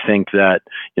catalysts. They think that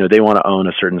they want to own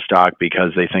a certain stock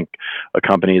because they think a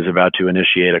company is about to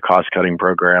initiate a cost-cutting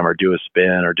program, or do a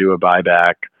spin, or do a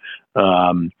buyback,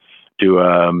 do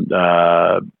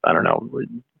I don't know,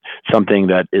 something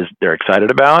that they're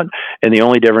excited about. And the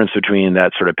only difference between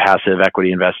that sort of passive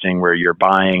equity investing, where you're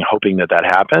buying hoping that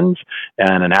happens,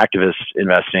 and an activist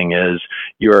investing is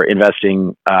you're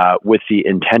investing with the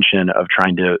intention of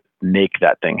trying to make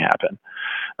that thing happen.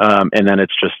 And then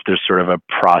there's sort of a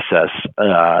process.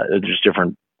 There's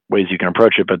different ways you can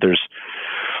approach it, but there's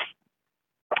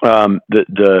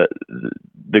the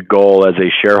goal as a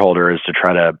shareholder is to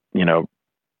try to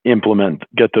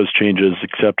get those changes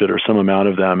accepted, or some amount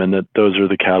of them, and that those are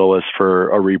the catalysts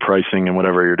for a repricing and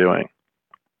whatever you're doing.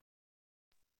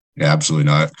 Yeah, absolutely.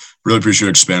 No, I really appreciate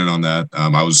expanding on that.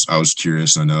 I was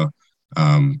curious, and I know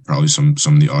probably some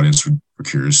of the audience were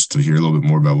curious to hear a little bit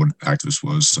more about what activist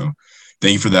was. So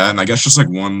thank you for that. And I guess just like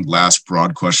one last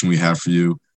broad question we have for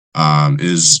you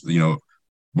is,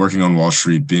 working on Wall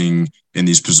Street, being in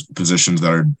these positions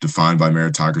that are defined by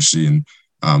meritocracy,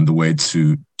 and the way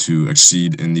to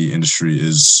exceed in the industry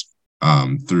is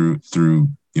through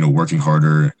working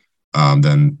harder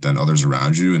than others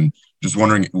around you. And just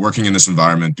wondering, working in this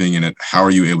environment, being in it, how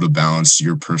are you able to balance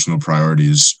your personal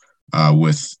priorities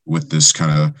with this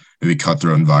kind of maybe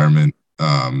cutthroat environment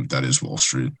that is Wall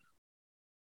Street?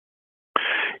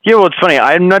 Yeah, well, it's funny.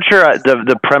 I'm not sure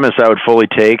the premise I would fully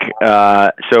take.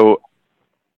 So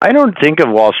I don't think of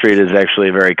Wall Street as actually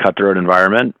a very cutthroat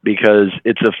environment, because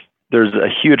there's a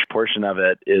huge portion of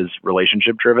it is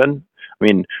relationship driven. I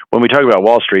mean, when we talk about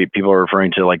Wall Street, people are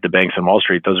referring to like the banks on Wall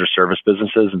Street. Those are service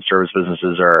businesses, and service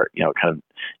businesses are, kind of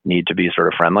need to be sort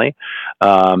of friendly.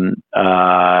 And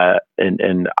I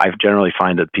generally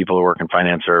find that people who work in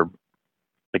finance are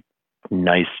like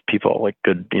nice people, like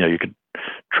good, you could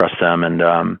trust them.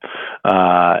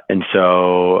 I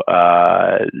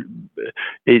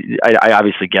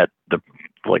obviously get the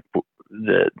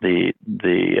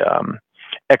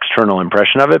external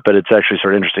impression of it, but it's actually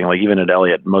sort of interesting. Like even at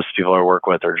Elliot, most people I work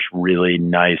with are just really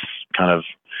nice, kind of,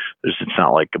 it's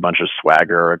not like a bunch of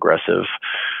swagger or aggressive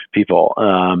people.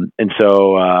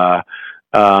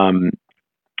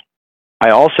 I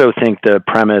also think the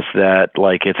premise that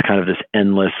like it's kind of this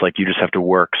endless, like you just have to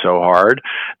work so hard.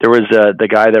 There was the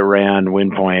guy that ran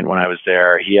WinPoint when I was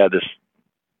there. He had this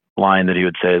line that he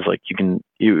would say is like,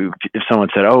 if someone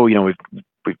said, oh, we've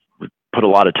put a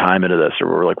lot of time into this, or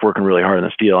we're like working really hard on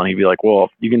this deal, and he'd be like, well,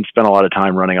 you can spend a lot of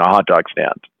time running a hot dog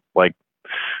stand. Like,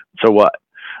 so what?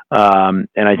 And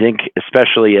I think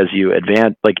especially as you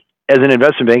advance, like as an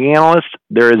investment banking analyst,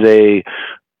 there is a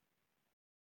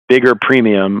bigger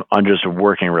premium on just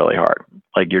working really hard.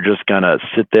 Like you're just going to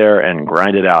sit there and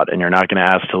grind it out, and you're not going to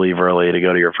ask to leave early to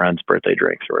go to your friend's birthday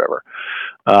drinks or whatever.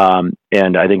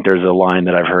 And I think there's a line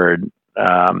that I've heard,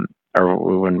 or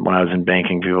when I was in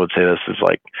banking, people would say this is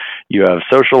like, you have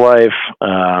social life,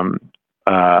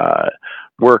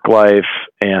 work life,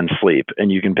 and sleep,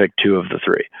 and you can pick two of the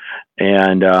three.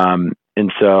 And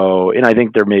I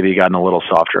think they're maybe gotten a little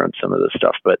softer on some of this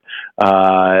stuff, but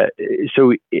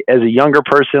so as a younger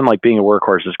person, like being a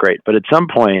workhorse is great, but at some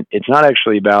point it's not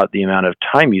actually about the amount of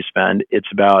time you spend,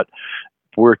 it's about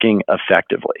working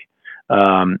effectively.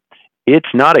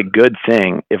 It's not a good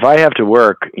thing if I have to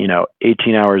work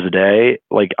 18 hours a day,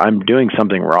 like I'm doing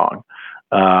something wrong.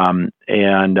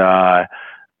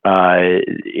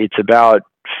 It's about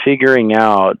figuring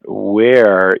out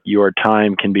where your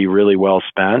time can be really well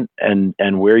spent,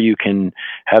 and where you can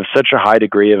have such a high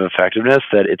degree of effectiveness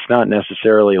that it's not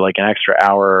necessarily like an extra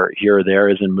hour here or there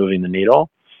isn't moving the needle.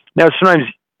 Now, sometimes,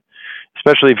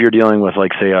 especially if you're dealing with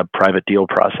like, say, a private deal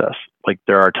process, like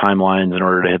there are timelines. In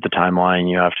order to hit the timeline,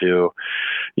 you have to,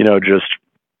 just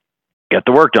get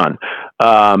the work done.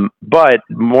 But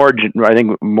I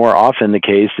think more often the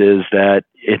case is that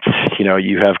it's,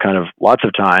 you have kind of lots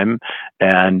of time,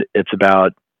 and it's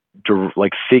about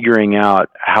like figuring out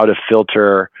how to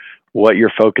filter what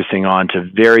you're focusing on to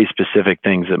very specific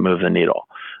things that move the needle.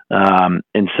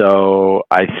 And so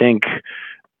I think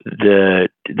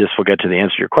this will get to the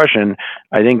answer to your question.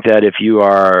 I think that if you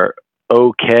are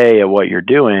okay at what you're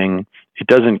doing, it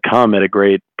doesn't come at a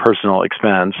great personal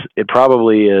expense. It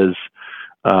probably is,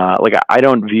 like I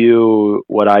don't view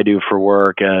what I do for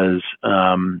work as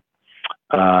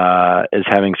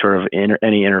having sort of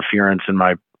any interference in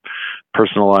my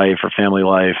personal life or family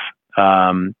life.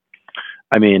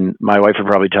 I mean, my wife would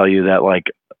probably tell you that, like,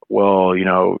 well,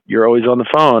 you're always on the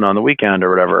phone on the weekend or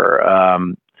whatever,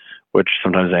 which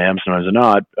sometimes I am, sometimes I'm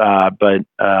not. But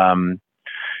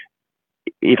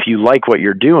if you like what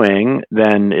you're doing,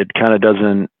 then it kind of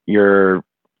doesn't,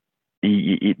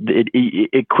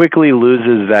 it quickly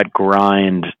loses that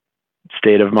grind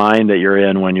state of mind that you're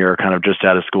in when you're kind of just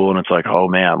out of school, and it's like, oh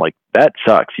man, like that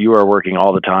sucks. You are working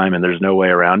all the time and there's no way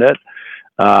around it.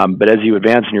 But as you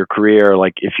advance in your career,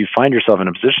 like if you find yourself in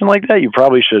a position like that, you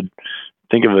probably should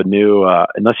think of a new,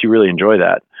 unless you really enjoy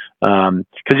that,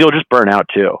 because you'll just burn out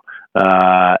too.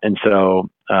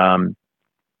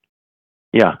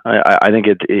 Yeah, I think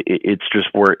it's just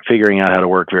figuring out how to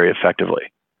work very effectively.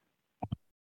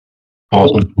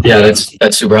 Awesome. Yeah,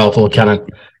 that's super helpful. Kind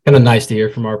of nice to hear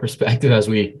from our perspective as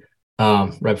we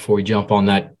right before we jump on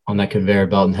that conveyor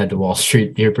belt and head to Wall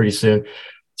Street here pretty soon.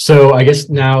 So I guess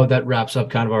now that wraps up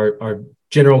kind of our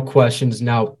general questions.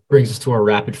 Now brings us to our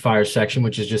rapid fire section,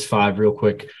 which is just 5 real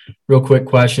quick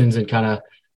questions, and kind of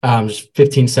just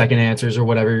 15-second answers or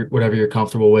whatever you're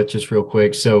comfortable with, just real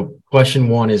quick. So question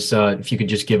 1 is if you could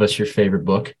just give us your favorite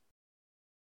book.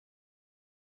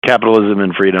 Capitalism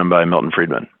and Freedom by Milton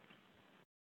Friedman.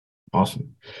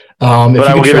 Awesome. But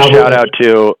I will give a shout out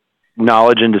to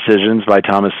Knowledge and Decisions by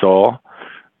Thomas Sowell,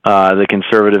 The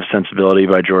Conservative Sensibility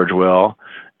by George Will,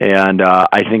 And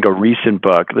I think a recent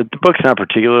book, the book's not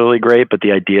particularly great, but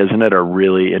the ideas in it are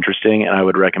really interesting, and I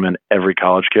would recommend every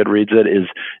college kid reads it, is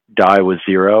Die with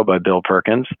Zero by Bill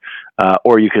Perkins.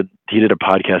 Or he did a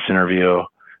podcast interview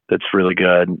that's really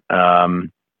good. I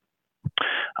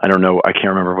don't know, I can't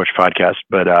remember which podcast,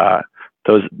 but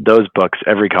those books,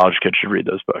 every college kid should read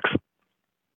those books.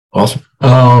 Awesome.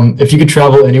 If you could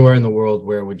travel anywhere in the world,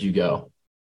 where would you go?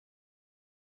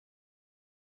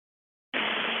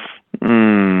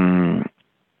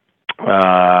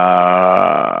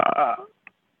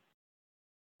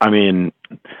 I mean,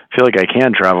 I feel like I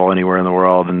can travel anywhere in the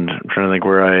world, and I'm trying to think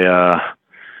where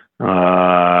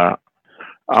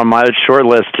on my short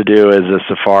list to do is a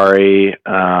safari,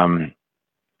 and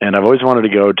I've always wanted to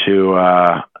go to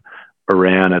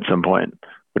Iran at some point,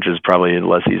 which is probably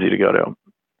less easy to go to.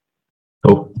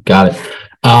 Oh, got it.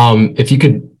 If you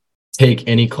could retake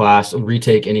any class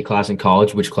in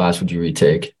college, which class would you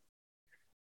retake?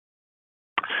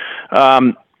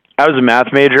 I was a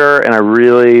math major, and I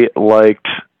really liked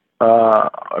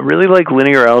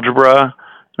linear algebra.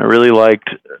 I really liked.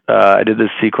 I did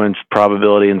this sequence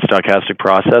probability and stochastic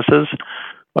processes.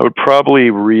 I would probably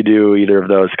redo either of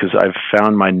those because I've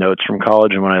found my notes from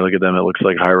college, and when I look at them, it looks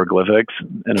like hieroglyphics,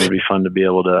 and it would be fun to be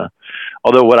able to.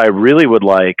 Although what I really would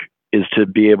like is to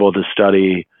be able to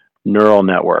study neural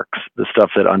networks, the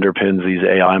stuff that underpins these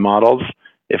AI models.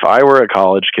 If I were a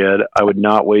college kid, I would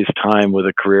not waste time with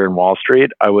a career in Wall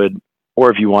Street. Or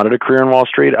if you wanted a career in Wall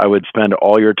Street, I would spend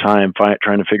all your time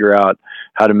trying to figure out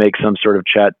how to make some sort of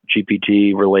chat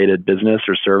GPT related business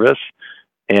or service.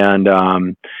 And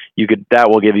that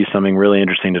will give you something really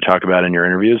interesting to talk about in your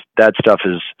interviews. That stuff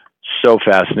is so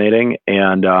fascinating.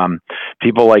 And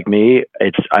people like me,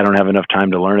 I don't have enough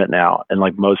time to learn it now. And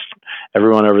like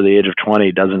everyone over the age of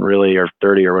 20 doesn't really, or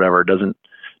 30 or whatever, doesn't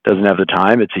have the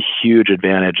time. It's a huge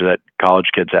advantage that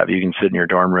college kids have. You can sit in your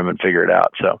dorm room and figure it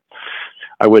out. So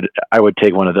I would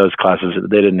take one of those classes.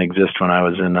 They didn't exist when I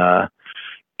was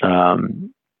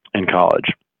in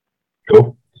college.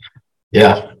 Cool.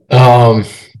 Yeah.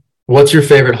 What's your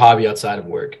favorite hobby outside of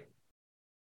work?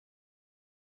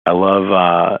 I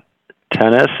love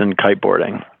tennis and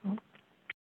kiteboarding.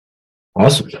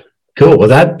 Awesome. Cool. Well,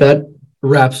 that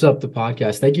wraps up the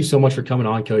podcast. Thank you so much for coming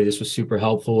on, Cody. This was super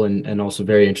helpful and also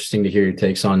very interesting to hear your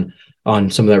takes on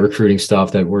some of that recruiting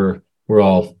stuff that we're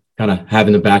all kind of have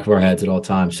in the back of our heads at all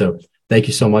times. So thank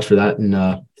you so much for that. And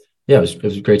it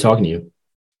was great talking to you.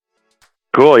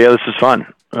 Cool. Yeah, this is fun.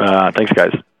 Thanks,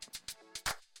 guys.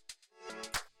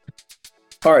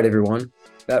 All right, everyone.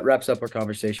 That wraps up our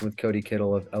conversation with Cody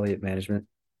Kittle of Elliot Management.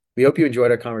 We hope you enjoyed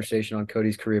our conversation on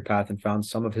Cody's career path and found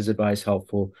some of his advice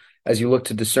helpful as you look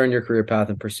to discern your career path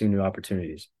and pursue new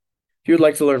opportunities. If you would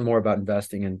like to learn more about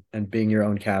investing and being your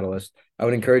own catalyst, I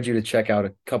would encourage you to check out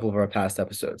a couple of our past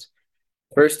episodes.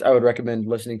 First, I would recommend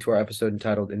listening to our episode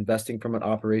entitled Investing from an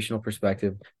Operational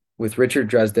Perspective with Richard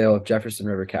Dresdale of Jefferson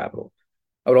River Capital.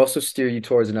 I would also steer you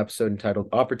towards an episode entitled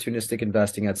Opportunistic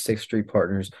Investing at Sixth Street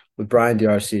Partners with Brian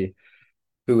DRC,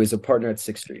 who is a partner at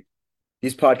Sixth Street.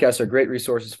 These podcasts are great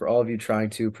resources for all of you trying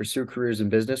to pursue careers in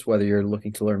business, whether you're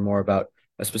looking to learn more about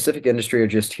a specific industry or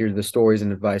just hear the stories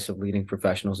and advice of leading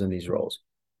professionals in these roles.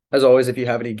 As always, if you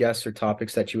have any guests or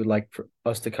topics that you would like for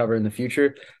us to cover in the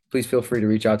future, please feel free to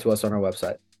reach out to us on our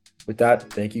website. With that,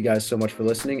 thank you guys so much for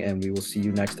listening, and we will see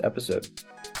you next episode.